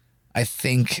also, I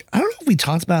don't know if we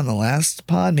talked about it in the last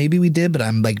pod. Maybe we did, but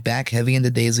I'm like back heavy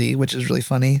into DayZ, which is really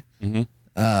funny.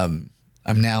 Mm-hmm.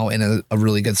 I'm now in a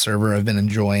really good server I've been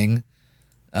enjoying.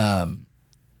 I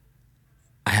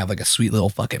have like a sweet little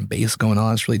fucking base going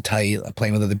on. It's really tight. I'm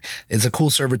playing with it. It's a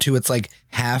cool server too. It's like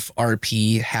half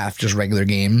RP, half just regular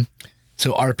game.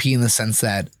 So RP in the sense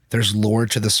that there's lore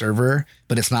to the server,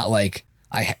 but it's not like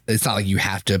it's not like you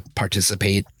have to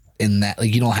participate in that.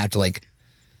 Like you don't have to like,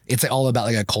 it's like all about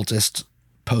like a cultist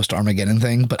post Armageddon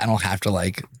thing, but I don't have to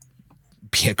like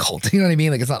be a cult. You know what I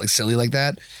mean? Like it's not like silly like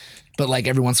that. But like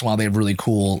every once in a while they have really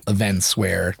cool events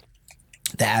where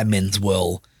the admins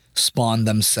will spawn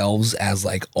themselves as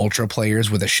like ultra players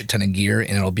with a shit ton of gear,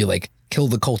 and it'll be like, kill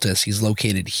the cultist, he's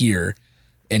located here,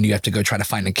 and you have to go try to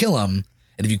find and kill him.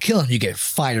 And if you kill him, you get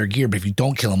fire gear, but if you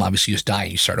don't kill him, obviously you just die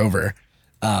and you start over.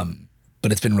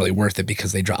 But it's been really worth it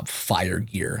because they drop fire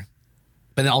gear.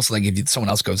 But then also like if someone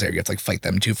else goes there, you have to like fight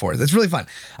them too for it. It's really fun.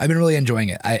 I've been really enjoying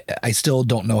it. I still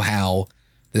don't know how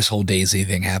this whole DayZ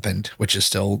thing happened, which is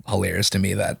still hilarious to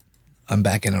me that I'm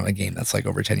back in on a game that's like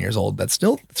over 10 years old. That's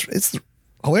still, it's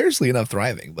hilariously enough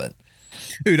thriving, but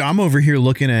dude, I'm over here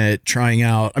looking at trying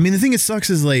out. I mean, the thing that sucks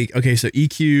is like, okay, so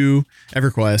EQ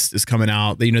EverQuest is coming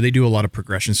out. They, they do a lot of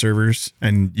progression servers,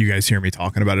 and you guys hear me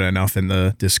talking about it enough in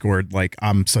the Discord. Like,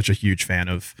 I'm such a huge fan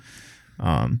of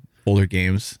older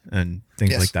games and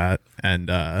things like that. And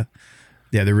yeah,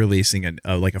 they're releasing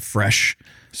like a fresh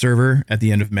server at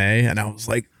the end of May, and I was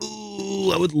like,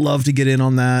 ooh, I would love to get in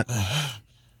on that.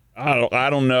 I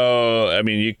don't know. I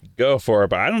mean, you could go for it,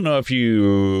 but I don't know if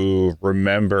you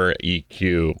remember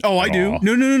EQ. Oh, I do.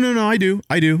 No, I do.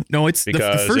 No, it's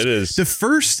because it is the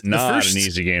first an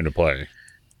easy game to play.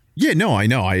 Yeah, no, I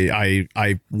know.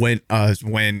 I went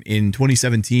when in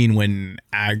 2017 when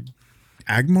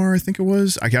Agmar, I think it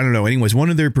was. I don't know. Anyways, one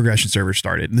of their progression servers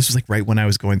started, and this was like right when I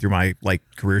was going through my like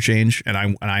career change, and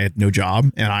I had no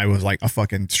job, and I was like a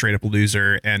fucking straight up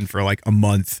loser, and for like a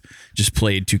month just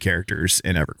played 2 characters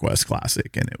in EverQuest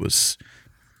Classic, and it was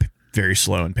very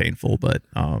slow and painful. But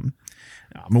I'm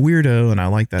a weirdo, and I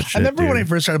like that shit. I remember when I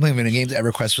first started playing video games,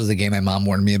 EverQuest was the game my mom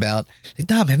warned me about. Like,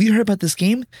 Dom, have you heard about this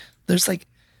game? There's like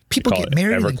people get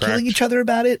married and killing each other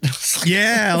about it.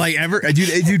 Yeah, like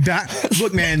dude. That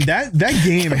look, man. That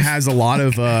game has a lot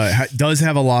of does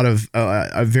have a lot of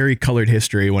a very colored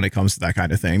history when it comes to that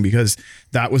kind of thing, because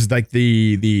that was like I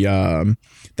think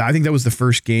that was the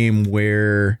first game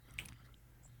where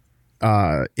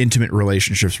intimate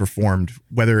relationships were formed,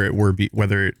 whether it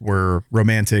were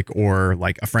romantic or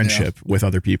like a friendship with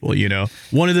other people.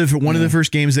 One of the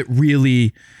first games that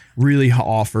really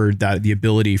offered that the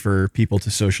ability for people to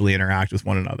socially interact with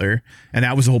one another, and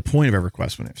that was the whole point of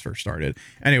EverQuest when it first started.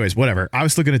 Anyways, whatever. I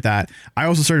was looking at that. I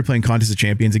also started playing Contest of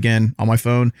Champions again on my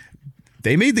phone.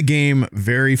 They made the game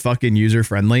very fucking user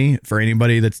friendly for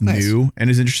anybody that's new and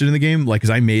is interested in the game. Like,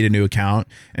 cause I made a new account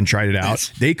and tried it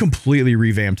out. They completely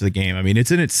revamped the game. I mean,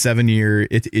 it's in its 7-year,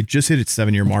 it just hit its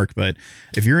 7-year mark. But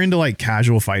if you're into like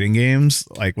casual fighting games,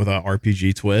 like with a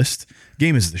RPG twist,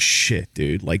 game is the shit,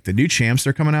 dude. Like the new champs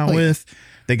they're coming out with,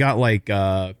 they got like,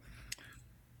 oh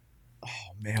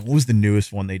man, what was the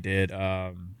newest one they did?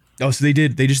 So they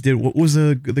just did, what was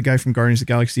the guy from Guardians of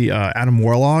the Galaxy, Adam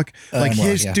Warlock? Like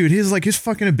his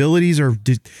fucking abilities are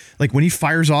like when he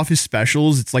fires off his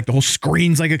specials, it's like the whole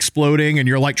screen's like exploding and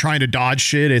you're like trying to dodge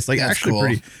shit. It's like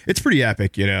actually pretty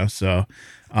epic, So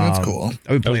that's cool.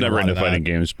 I was never into fighting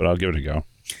games, but I'll give it a go.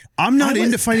 I'm not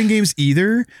into fighting games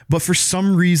either, but for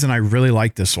some reason I really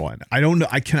like this one. I don't know.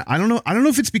 I don't know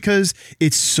if it's because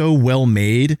it's so well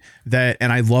made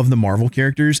and I love the Marvel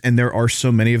characters, and there are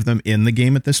so many of them in the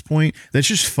game at this point that's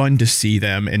just fun to see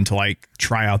them and to like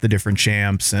try out the different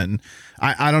champs. And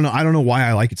I don't know. I don't know why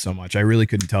I like it so much. I really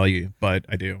couldn't tell you, but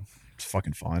I do. It's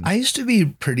fucking fun. I used to be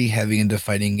pretty heavy into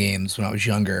fighting games when I was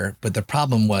younger, but the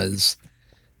problem was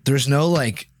there's no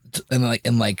like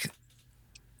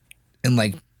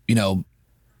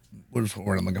what's the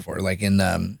word I'm looking for? Like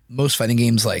in most fighting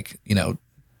games, like,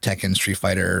 Tekken, Street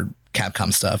Fighter,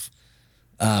 Capcom stuff,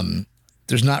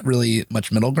 there's not really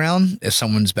much middle ground. If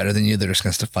someone's better than you, they're just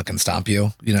going to fucking stomp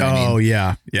you. You know what I mean? Oh,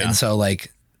 yeah. Yeah. And so,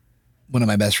 like, one of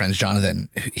my best friends, Jonathan,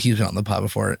 he's been on the pod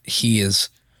before. He is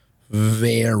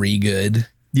very good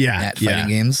at fighting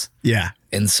games. Yeah.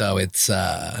 And so it's...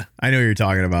 I know what you're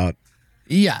talking about.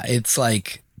 Yeah, it's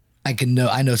like... I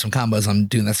know some combos. I'm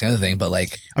doing this the other thing, but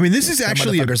like, I mean, this is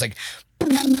actually like,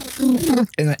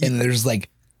 and there's like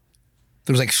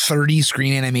 30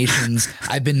 screen animations.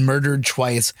 I've been murdered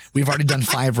twice. We've already done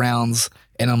 5 rounds,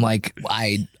 and I'm like,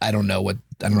 I don't know what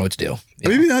to do.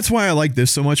 Maybe that's why I like this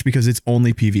so much, because it's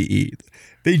only PvE.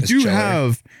 They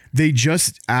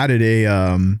just added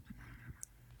a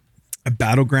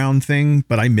battleground thing,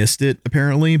 but I missed it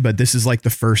apparently. But this is like the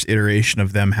first iteration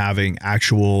of them having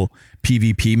actual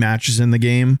PvP matches in the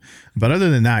game. But other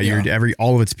than that,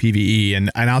 all of it's PvE.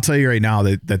 And I'll tell you right now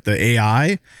that the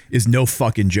AI is no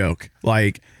fucking joke.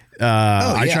 Like,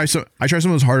 I try some of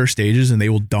those harder stages and they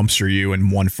will dumpster you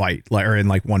in one fight, or in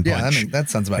like one punch. Yeah, that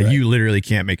sounds about like, right. You literally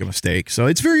can't make a mistake. So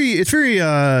it's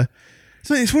one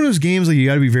of those games like you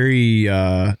got to be very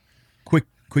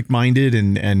quick minded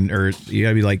or you got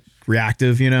to be like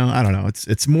reactive. You know, I don't know.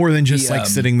 It's more than just like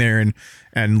sitting there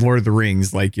and Lord of the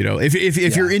Rings. Like, you know, if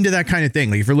you're into that kind of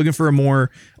thing, like if you're looking for a more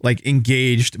like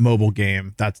engaged mobile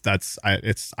game,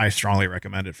 I strongly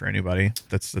recommend it for anybody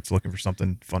that's looking for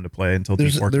something fun to play until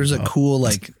there's a cool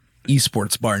like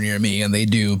esports bar near me and they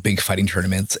do big fighting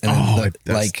tournaments and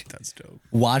that's dope.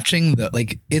 Watching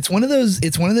it's one of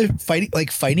the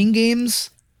fighting games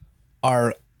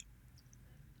are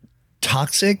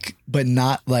toxic, but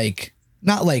not like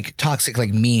toxic, like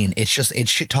mean. It's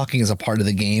shit talking is a part of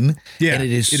the game. Yeah, and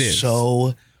it is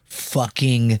so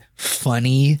fucking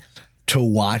funny to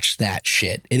watch that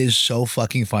shit. It is so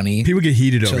fucking funny. People get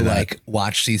heated over to that. like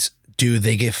watch these. Dude,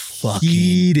 they get fucking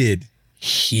heated.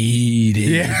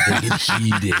 Yeah. They get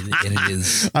heated, and it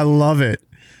is. I love it.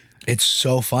 It's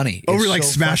so funny. Over it's like so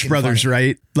Smash Brothers, funny.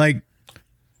 right? Like,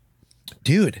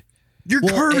 dude. You're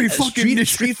currently fucking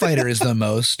Street Fighter is the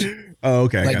most. Oh,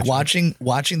 okay. Like watching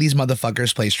these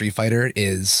motherfuckers play Street Fighter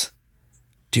is,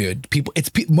 dude. People.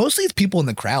 Mostly it's people in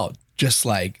the crowd, just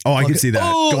like. Oh, I can see that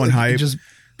going hype, just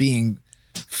being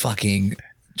fucking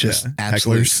just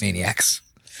absolute hecklers. Maniacs.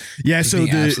 Yeah. So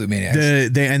absolute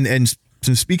maniacs.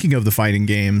 So speaking of the fighting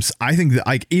games, I think that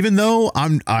like even though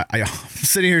I'm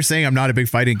sitting here saying I'm not a big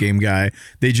fighting game guy,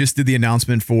 they just did the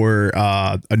announcement for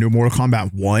a new Mortal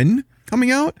Kombat 1 coming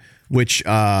out, which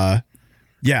like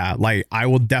I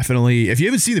will definitely, if you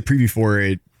haven't seen the preview for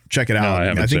it, check it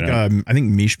out. I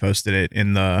think Mish posted it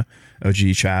in the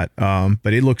OG chat.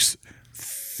 But it looks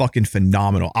fucking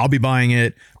phenomenal. I'll be buying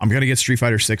it. I'm gonna get Street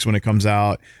Fighter 6 when it comes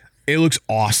out. It looks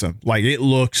awesome. Like it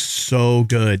looks so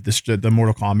good. The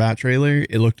Mortal Kombat trailer,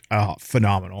 it looked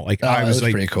phenomenal. Like I was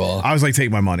like, pretty cool. I was like,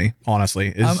 take my money,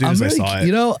 honestly, as soon as I saw it.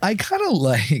 You know, I kind of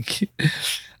like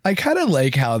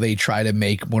how they try to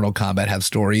make Mortal Kombat have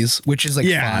stories, which is like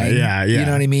fine. Yeah. You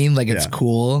know what I mean? Like it's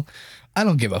cool. I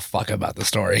don't give a fuck about the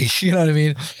story. You know what I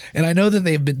mean? And I know that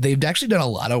they've actually done a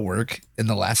lot of work in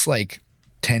the last like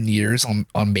 10 years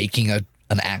on making an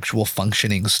actual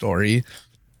functioning story.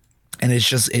 And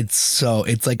it's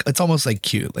almost like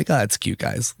cute. Like, it's cute,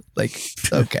 guys. Like,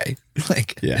 okay.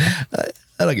 Like, yeah.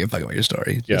 I don't give a fuck about your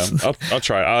story. Yeah, I'll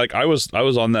try. I was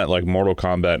on that like Mortal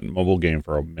Kombat mobile game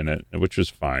for a minute, which was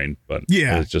fine, but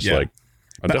it's just like.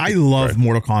 But I love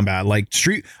Mortal Kombat. Like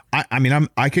Street.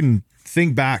 I can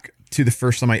think back to the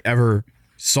first time I ever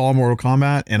saw Mortal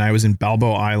Kombat, and I was in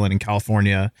Balboa Island in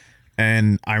California.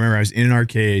 And I remember I was in an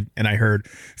arcade and I heard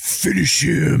finish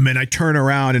him, and I turn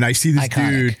around and I see this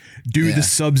dude do the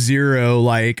Sub-Zero,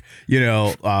 like, you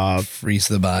know, freeze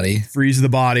the body,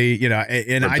 you know,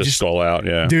 and I just skull out.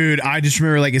 Yeah, dude, I just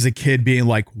remember like as a kid being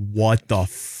like, what the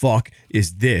fuck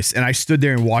is this? And I stood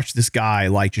there and watched this guy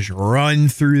like just run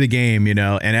through the game, you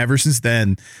know, and ever since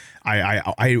then,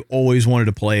 I always wanted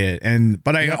to play it.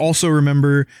 But I also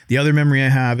remember the other memory I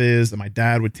have is that my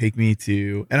dad would take me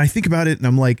to, and I think about it and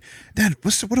I'm like, Dad,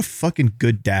 what a fucking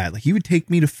good dad. Like he would take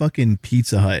me to fucking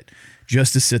Pizza Hut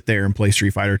just to sit there and play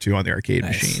Street Fighter 2 on the arcade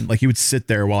machine. Like he would sit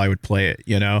there while I would play it,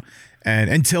 you know,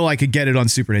 and until I could get it on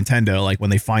Super Nintendo, like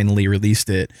when they finally released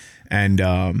it. And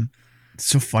it's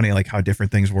so funny like how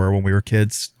different things were when we were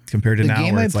kids compared to now. The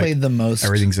game I played like the most,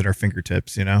 everything's at our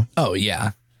fingertips, you know? Oh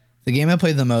yeah. The game I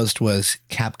played the most was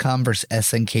Capcom vs.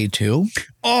 SNK 2.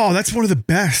 Oh, that's one of the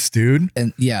best, dude.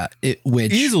 And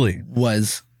which easily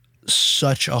was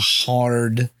such a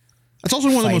hard. That's also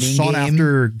one of the most sought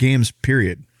after games,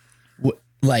 period.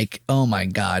 Like, oh my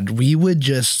God, we would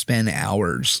just spend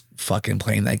hours fucking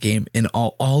playing that game, and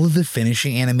all of the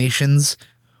finishing animations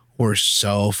were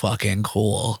so fucking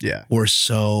cool. Yeah. Were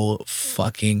so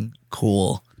fucking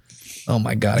cool. Oh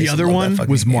my God. The other one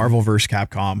was Marvel vs.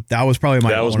 Capcom. That was probably my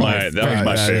favorite.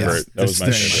 That was my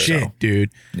favorite. Shit,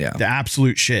 dude. Yeah. The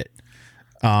absolute shit.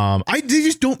 They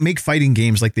just don't make fighting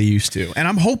games like they used to. And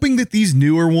I'm hoping that these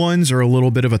newer ones are a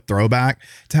little bit of a throwback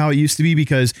to how it used to be,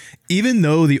 because even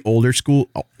though the older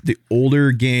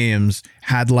games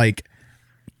had like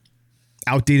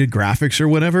outdated graphics or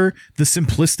whatever, the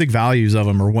simplistic values of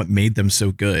them are what made them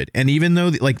so good. And even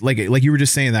though like you were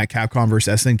just saying that Capcom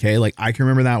versus SNK, like I can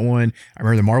remember that one. I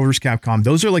remember the Marvel vs. Capcom.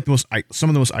 Those are like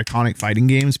some of the most iconic fighting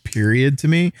games, period, to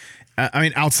me. I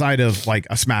mean, outside of like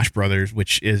a Smash Brothers,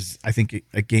 which is, I think,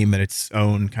 a game in its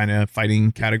own kind of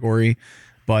fighting category.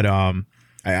 But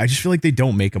I just feel like they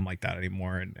don't make them like that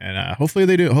anymore, and hopefully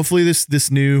they do. Hopefully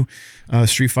this new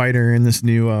Street Fighter and this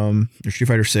new Street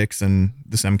Fighter 6 and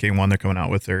this MK1 they're coming out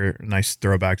with are a nice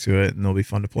throwback to it, and they'll be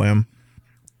fun to play them.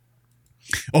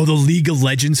 Oh, the League of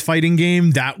Legends fighting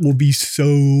game, that will be so.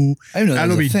 I didn't know that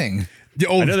was a thing.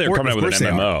 I know they were coming out with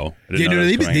an MMO. Yeah, no,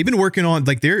 they've been working on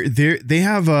like they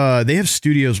have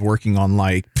studios working on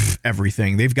like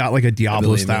everything. They've got like a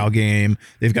Diablo style game.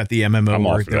 They've got the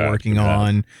MMO they're working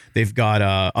on. They've got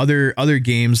other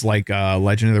games like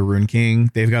Legend of the Rune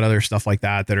King. They've got other stuff like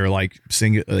that are like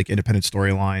independent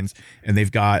storylines. And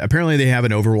they've got apparently they have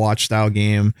an Overwatch style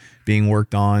game being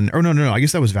worked on. Or no, I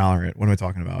guess that was Valorant. What am I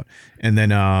talking about? And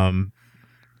then I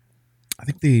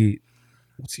think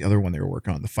what's the other one they were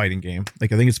working on? The fighting game.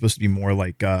 Like I think it's supposed to be more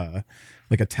like a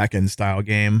Tekken style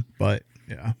game, but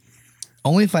yeah.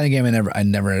 Only fighting game I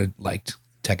never liked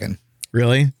Tekken.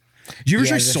 Really? Did you ever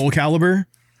try Soul Calibur?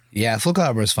 Yeah, Soul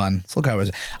Calibur was fun. Soul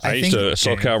Calibur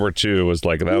Soul Calibur 2 was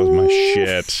like that was my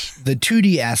shit. The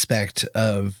 2D aspect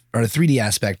or the 3D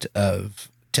aspect of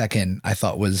Tekken I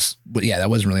thought that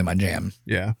wasn't really my jam.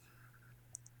 Yeah.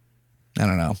 I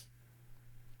don't know.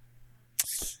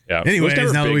 Yeah.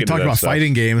 Anyways, now that we've talked about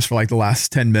fighting games for like the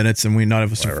last 10 minutes and none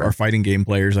of us are fighting game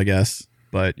players, I guess.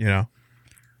 But, you know.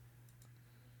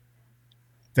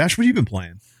 Dash, what have you been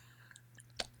playing?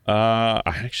 I've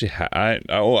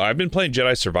been playing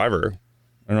Jedi Survivor.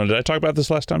 I don't know. Did I talk about this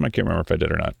last time? I can't remember if I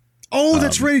did or not. Oh,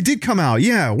 that's right. It did come out.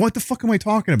 Yeah. What the fuck am I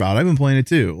talking about? I've been playing it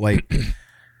too. Like,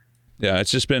 yeah,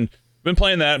 it's just been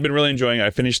playing that. Been really enjoying it.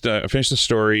 I finished the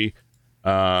story.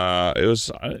 It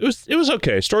was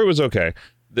okay. Story was okay.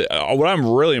 What I'm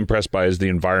really impressed by is the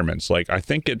environments. Like, I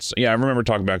think I remember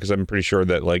talking about because I'm pretty sure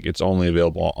that like it's only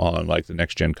available on like the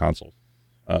next gen consoles,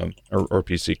 or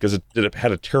PC because it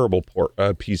had a terrible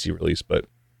PC release, but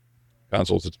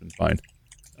consoles it's been fine.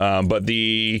 But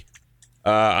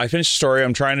I finished the story.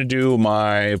 I'm trying to do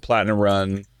my platinum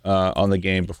run on the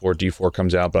game before D4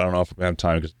 comes out, but I don't know if I have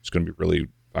time because it's going to be really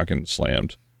fucking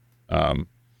slammed.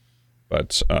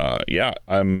 But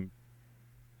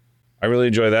I really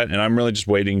enjoy that, and I'm really just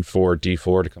waiting for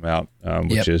D4 to come out,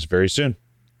 which is very soon.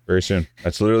 Very soon.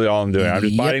 That's literally all I'm doing. I'm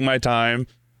just biding my time.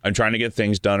 I'm trying to get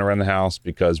things done around the house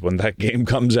because when that game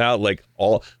comes out, I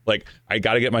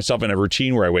got to get myself in a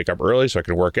routine where I wake up early so I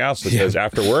can work out. So because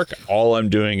after work, all I'm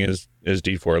doing is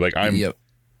D4. Like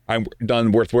I'm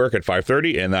done with work at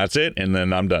 5:30, and that's it, and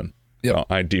then I'm done. Yep. So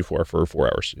I D4 for 4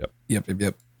 hours. Yep.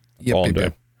 All I'm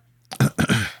doing.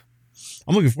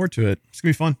 I'm looking forward to it. It's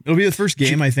gonna be fun. It'll be the first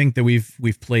game I think that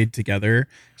we've played together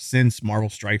since Marvel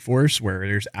Strike Force, where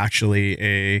there's actually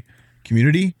a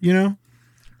community. You know?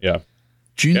 Yeah.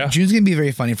 June's gonna be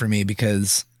very funny for me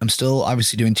because I'm still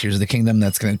obviously doing Tears of the Kingdom.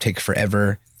 That's gonna take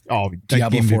forever. Oh,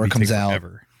 Diablo 4 comes out.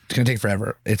 Forever. It's gonna take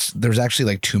forever. There's actually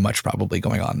like too much probably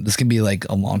going on. This can be like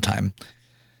a long time.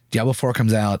 Diablo 4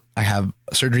 comes out. I have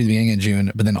surgery at the beginning of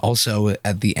June, but then also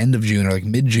at the end of June or like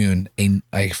mid-June,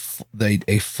 a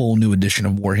full new edition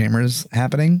of Warhammer's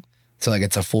happening. So like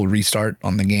it's a full restart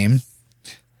on the game.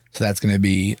 So that's going to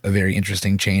be a very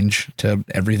interesting change to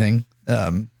everything.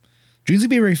 June's going to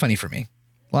be very funny for me.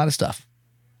 A lot of stuff.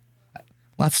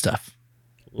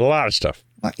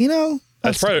 You know,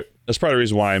 that's probably the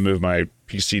reason why I moved my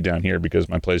PC down here because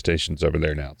my PlayStation's over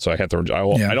there now. So I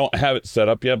don't have it set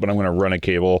up yet, but I'm going to run a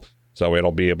cable so that way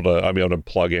I'll be able to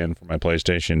plug in from my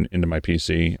PlayStation into my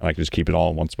PC. I can just keep it all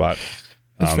in one spot,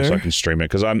 so I can stream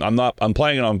it because I'm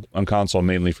playing it on console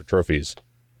mainly for trophies,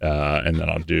 and then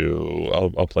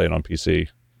I'll play it on PC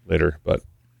later. But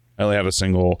I only have a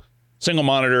single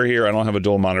monitor here. I don't have a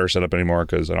dual monitor set up anymore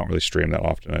because I don't really stream that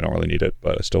often. I don't really need it,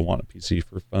 but I still want a PC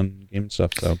for fun game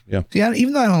stuff. So yeah. Yeah,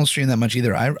 even though I don't stream that much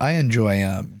either, I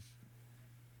enjoy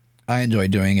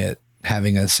doing it.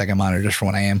 Having a second monitor just for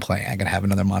when I am playing, I can have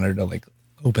another monitor to like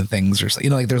open things or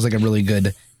like there's like a really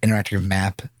good interactive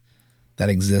map that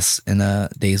exists in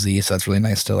DayZ, so it's really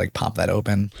nice to like pop that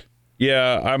open.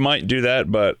 Yeah, I might do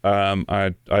that, but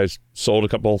I sold a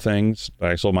couple of things.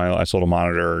 I sold a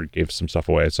monitor, gave some stuff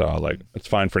away, so like it's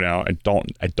fine for now. I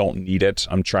don't need it.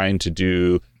 I'm trying to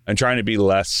be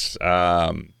less.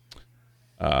 I'm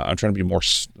trying to be more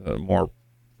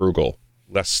frugal,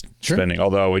 less spending.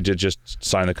 Although we did just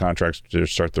sign the contracts to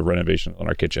start the renovation on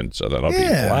our kitchen, so that'll be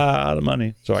a lot of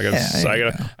money. So I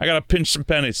gotta pinch some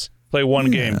pennies, play one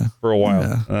game for a while,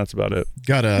 and that's about it.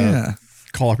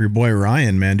 Call up your boy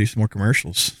Ryan, man. Do some more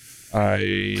commercials.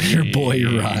 Your boy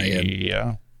Ryan.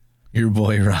 Yeah. Your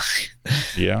boy Ryan.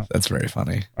 Yeah. That's very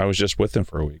funny. I was just with him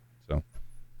for a week. So.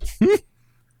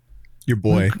 Your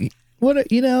boy.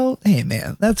 Hey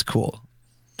man, that's cool.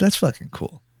 That's fucking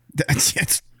cool. That's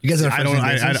you guys are I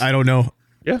don't know.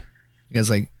 Yeah. You guys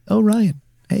like, oh Ryan.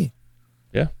 Hey,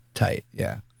 Yeah. tight.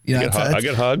 Yeah. You know, I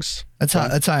get hugs. that's how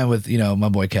I'm with, my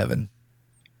boy Kevin.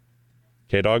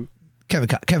 K-Dog? Kevin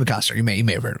Costner. You may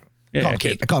have heard of him. Yeah, I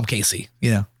call him Casey.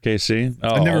 KC?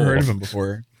 Oh. I've never heard of him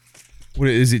before. What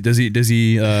is he? Does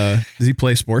he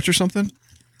play sports or something?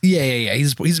 Yeah.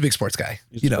 He's a big sports guy.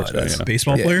 He's a sports guy, yeah.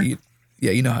 Baseball player?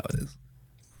 You know how it is.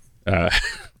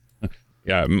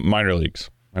 Yeah, minor leagues.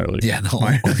 Yeah, yeah,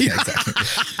 exactly.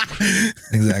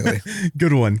 Exactly.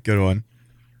 Good one.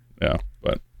 Yeah,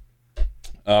 but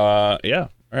yeah.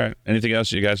 All right. Anything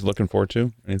else you guys are looking forward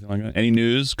to? Anything like that? Any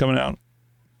news coming out?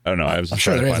 I don't know. I was I'm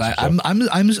sure there is.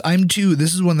 I'm too.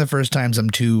 This is one of the first times I'm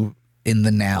too in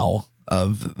the now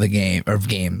of the game or of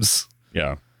games.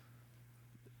 Yeah.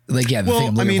 Like, yeah, the thing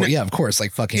I'm looking for. Yeah, of course.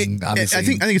 Like, fucking. Obviously, I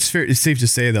think it's safe to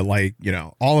say that, like,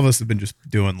 all of us have been just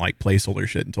doing like placeholder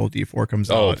shit until D4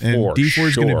 comes out, and D4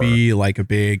 is going to be like a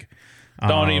big.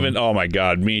 Don't even. Oh my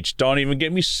God, Meech! Don't even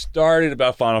get me started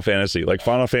about Final Fantasy. Like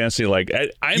Final Fantasy, like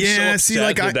I'm so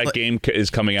upset that game is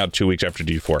coming out 2 weeks after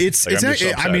D4. It's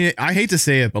I mean, I hate to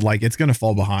say it, but like it's gonna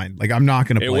fall behind. Like I'm not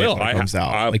gonna play it when it comes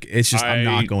out. Like it's just I'm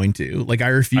not going to. Like I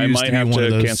refuse to be one of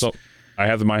those. Cancel.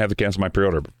 I might have to cancel my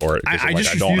pre-order for it. I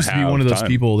just refuse to be one of those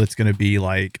people that's going to be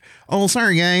like, oh,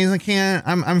 sorry guys, I can't.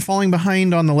 I'm falling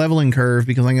behind on the leveling curve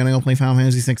because I'm going to go play Final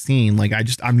Fantasy 16. Like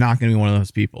I'm not going to be one of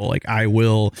those people. Like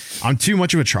I'm too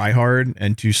much of a tryhard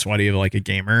and too sweaty of like a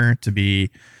gamer to be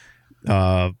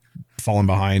falling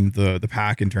behind the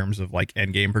pack in terms of like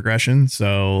end game progression.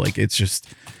 So like it's just.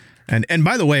 And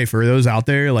by the way, for those out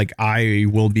there, like I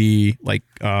will be like,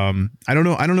 I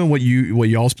don't know what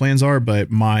y'all's plans are, but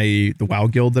the WoW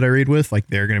guild that I raid with, like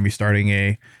they're going to be starting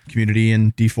a community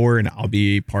in D4 and I'll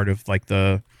be part of like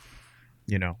the,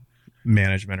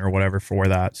 management or whatever for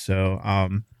that. So,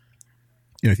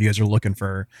 if you guys are looking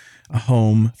for a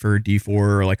home for D4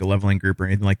 or like a leveling group or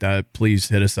anything like that, please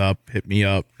hit us up, hit me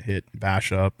up, hit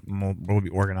Bash up. And we'll be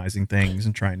organizing things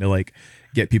and trying to like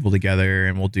get people together,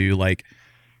 and we'll do like,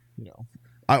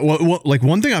 like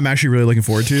one thing I'm actually really looking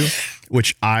forward to,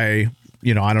 which I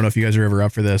don't know if you guys are ever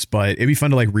up for this, but it'd be fun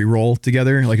to like re-roll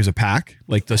together, like as a pack,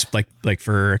 like just like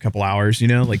for a couple hours,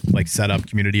 like set up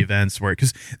community events where,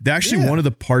 because actually one of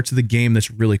the parts of the game that's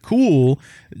really cool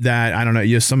that I don't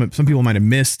know, some people might have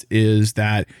missed is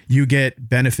that you get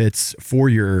benefits for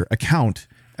your account.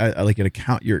 Like an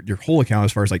account, your whole account,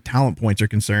 as far as like talent points are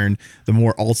concerned, the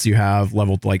more alts you have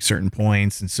leveled to like certain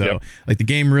points. And so like the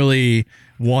game really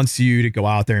wants you to go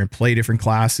out there and play different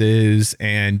classes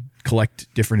and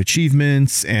collect different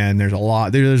achievements. And there's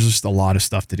just a lot of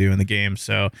stuff to do in the game.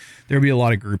 So there'll be a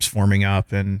lot of groups forming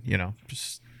up and,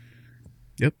 just,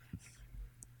 yep.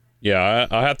 Yeah.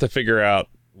 I have to figure out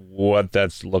what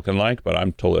that's looking like, but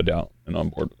I'm totally down and on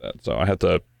board with that. So I have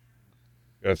to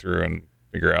go through and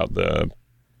figure out I'm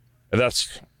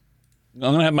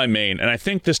gonna have my main, and I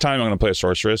think this time I'm gonna play a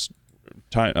sorceress.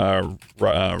 Round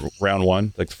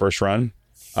one, like the first run,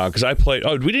 because I played.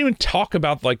 Oh, we didn't even talk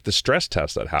about like the stress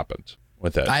test that happened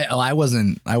with it. I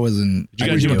wasn't. Did you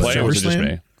guys even play it? Or was it just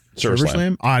me? Server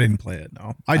Slam? I didn't play it.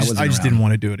 No, I just didn't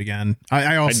want to do it again.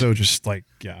 I also just like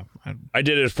I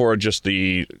did it for just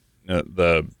the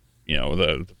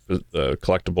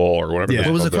collectible or whatever. Yeah.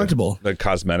 What was the collectible? The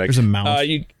cosmetic. There's a mount.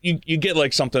 You get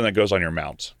like something that goes on your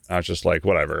mount. I was just like,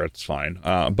 whatever, it's fine.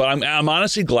 But I'm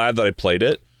honestly glad that I played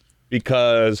it,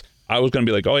 because I was going to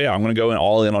be like, oh yeah, I'm going to go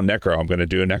all in on Necro. I'm going to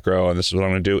do a Necro, and this is what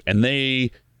I'm going to do. And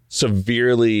they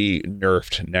severely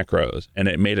nerfed Necros, and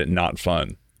it made it not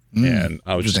fun. And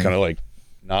I was just kind of like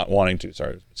not wanting to.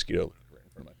 Sorry, there's a mosquito right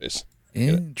in front of my face.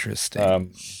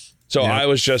 Interesting. So I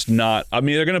was just not. I'm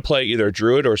either going to play either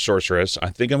Druid or Sorceress. I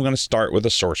think I'm going to start with a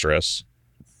Sorceress,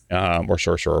 or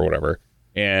Sorcerer or whatever,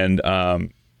 and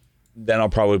then I'll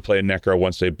probably play a Necro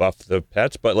once they buff the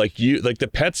pets. But like the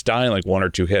pets die in like 1 or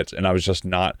 2 hits, and I was just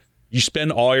not. You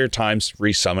spend all your time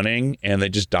resummoning, and they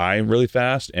just die really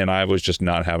fast, and I was just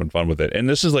not having fun with it. And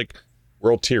this is like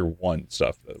World Tier 1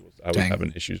 stuff that I was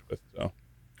having issues with. So,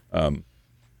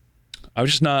 I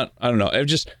was just not. I don't know.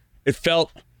 It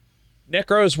felt.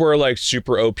 Necros were like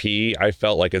super OP. I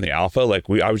felt like in the alpha, like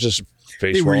I was just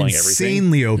face rolling everything.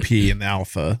 Insanely OP in the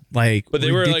alpha, like, but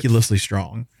they ridiculously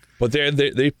strong. But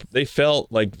they felt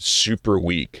like super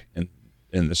weak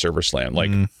in the Server Slam.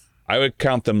 Like I would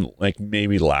count them like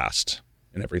maybe last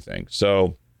in everything.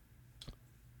 So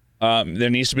there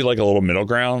needs to be like a little middle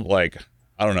ground. Like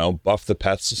I don't know, buff the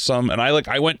pets some. And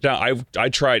I went down. I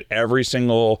tried every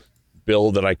single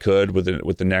build that I could with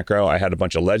the Necro. I had a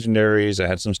bunch of legendaries. I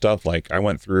had some stuff. Like I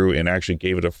went through and actually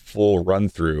gave it a full run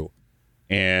through,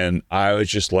 and I was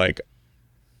just like,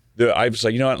 I was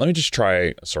like, you know what? Let me just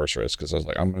try a sorceress, because I was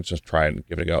like, I'm gonna just try and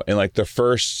give it a go. And like the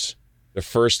first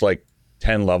like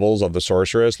 10 levels of the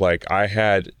sorceress, like I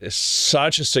had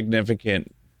such a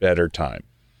significant better time.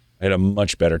 I had a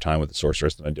much better time with the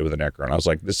sorceress than I did with the necro, and I was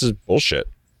like, this is bullshit.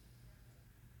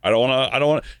 I don't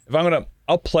want to, if I'm going to,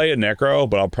 I'll play a necro,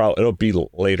 but it'll be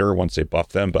later once they buff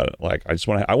them. But like, I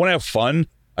want to have fun.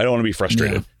 I don't want to be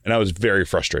frustrated. Yeah. And I was very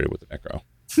frustrated with the necro.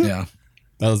 Yeah.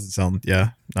 That doesn't sound. Yeah.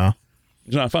 No.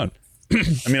 It's not fun.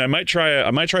 I mean, I might try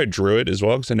a druid as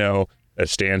well, because I know that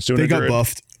stands doing They a got druid,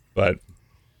 buffed. but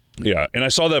yeah. And I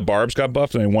saw that Barbs got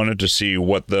buffed, and I wanted to see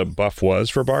what the buff was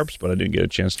for Barbs, but I didn't get a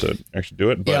chance to actually do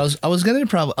it. But Yeah, I was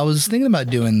thinking about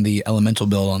doing the elemental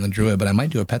build on the druid, but I might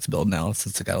do a pets build now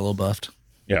since it got a little buffed.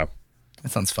 yeah. That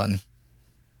sounds fun.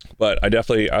 But I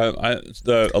definitely, a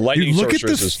lightning Dude, look at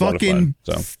sorceress this is a lot of fucking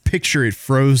fun. So picture it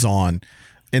froze on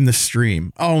in the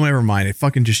stream. Oh, never mind. It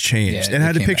fucking just changed. Yeah, it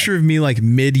had a came picture of me like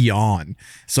mid yawn.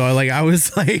 So I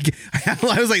was like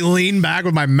leaned back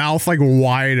with my mouth like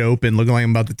wide open, looking like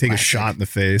I'm about to take Classic. a shot in the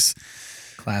face.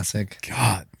 Classic.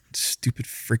 God, stupid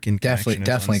freaking Definitely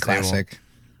connection is unstable. classic.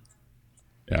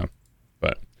 yeah.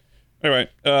 But anyway,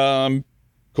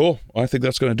 cool. Well, I think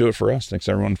that's going to do it for us. Thanks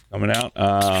everyone for coming out.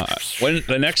 When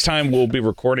the next time we'll be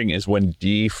recording is when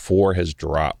D4 has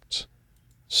dropped.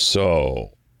 So,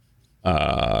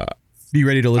 Be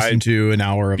ready to listen to an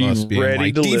hour of be us being ready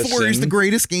like, to D4 is listen. the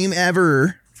greatest game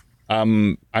ever.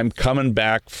 I'm coming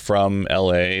back from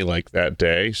LA like that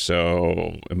day,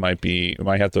 so it might be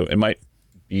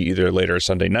either later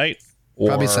Sunday night or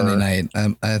Probably Sunday night.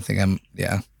 I think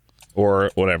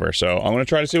or whatever. So I'm gonna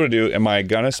try to see what I do. Am I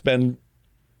gonna spend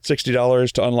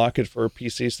 $60 to unlock it for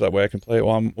PC so that way I can play it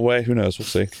while I'm away? Who knows? We'll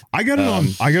see. I got it on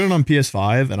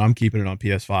PS5 and I'm keeping it on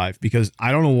PS5 because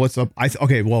I don't know what's up.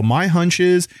 Well, my hunch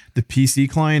is the PC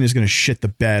client is going to shit the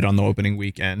bed on the opening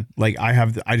weekend. Like I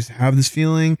just have this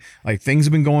feeling like things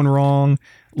have been going wrong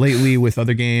lately with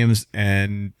other games,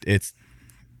 and it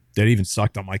even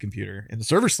sucked on my computer. And the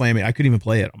server slamming, I couldn't even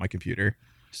play it on my computer.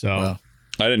 So Wow.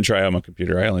 I didn't try it on my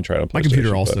computer. I only tried it on PlayStation. my computer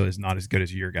but- also is not as good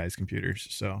as your guys' computers.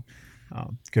 So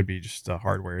could be just a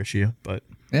hardware issue, but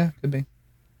Yeah, could be.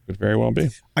 could very well be.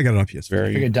 I got it on PS5. Very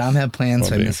I figured Dom had plans,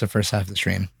 so I Well, missed the first half of the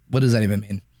stream. What does that even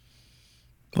mean?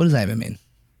 What does that even mean?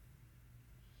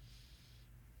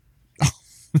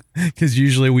 Because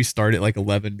usually we start at like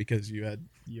 11 because you had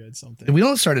something. We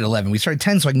don't start at 11. We start at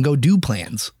 10 so I can go do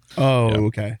plans. Oh, Yeah.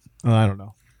 okay. I don't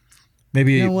know.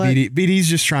 Maybe You know what? BD's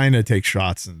just trying to take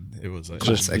shots, and it was a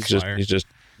He's just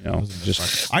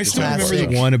I still remember Classic.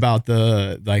 the one about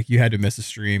the like you had to miss a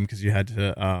stream because you had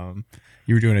to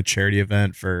you were doing a charity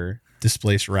event for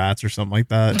displaced rats or something like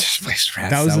that. Displaced rats.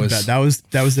 That was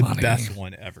the funny. best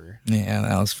one ever. Yeah,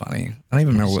 that was funny. I don't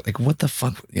even remember what the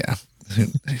fuck. Yeah. was You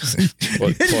had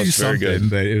to do very something, good.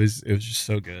 but it was just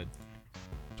so good.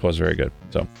 Was very good.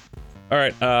 So, all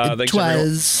right.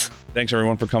 Thanks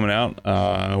everyone for coming out.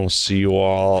 We'll see you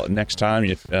all next time.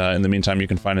 In the meantime, you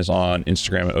can find us on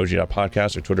Instagram at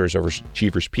og.podcast. Our Twitter is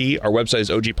overachieversp. Our website is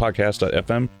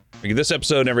ogpodcast.fm. We get this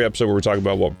episode and every episode where we talk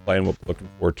about what we're playing, what we're looking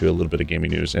forward to, a little bit of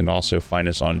gaming news, and also find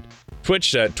us on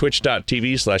Twitch at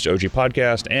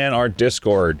twitch.tv/ogpodcast and our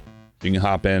Discord. You can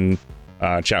hop in,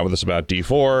 chat with us about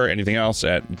D4, anything else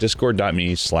at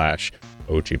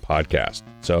discord.me/ogpodcast.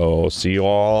 So see you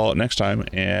all next time,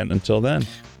 and until then.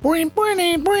 Boing,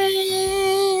 boing,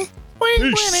 boing. Boing,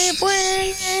 Peace. boing,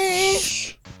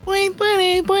 boing. Boing,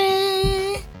 boing,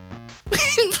 boing.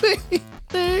 Boing, boing,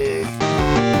 boing.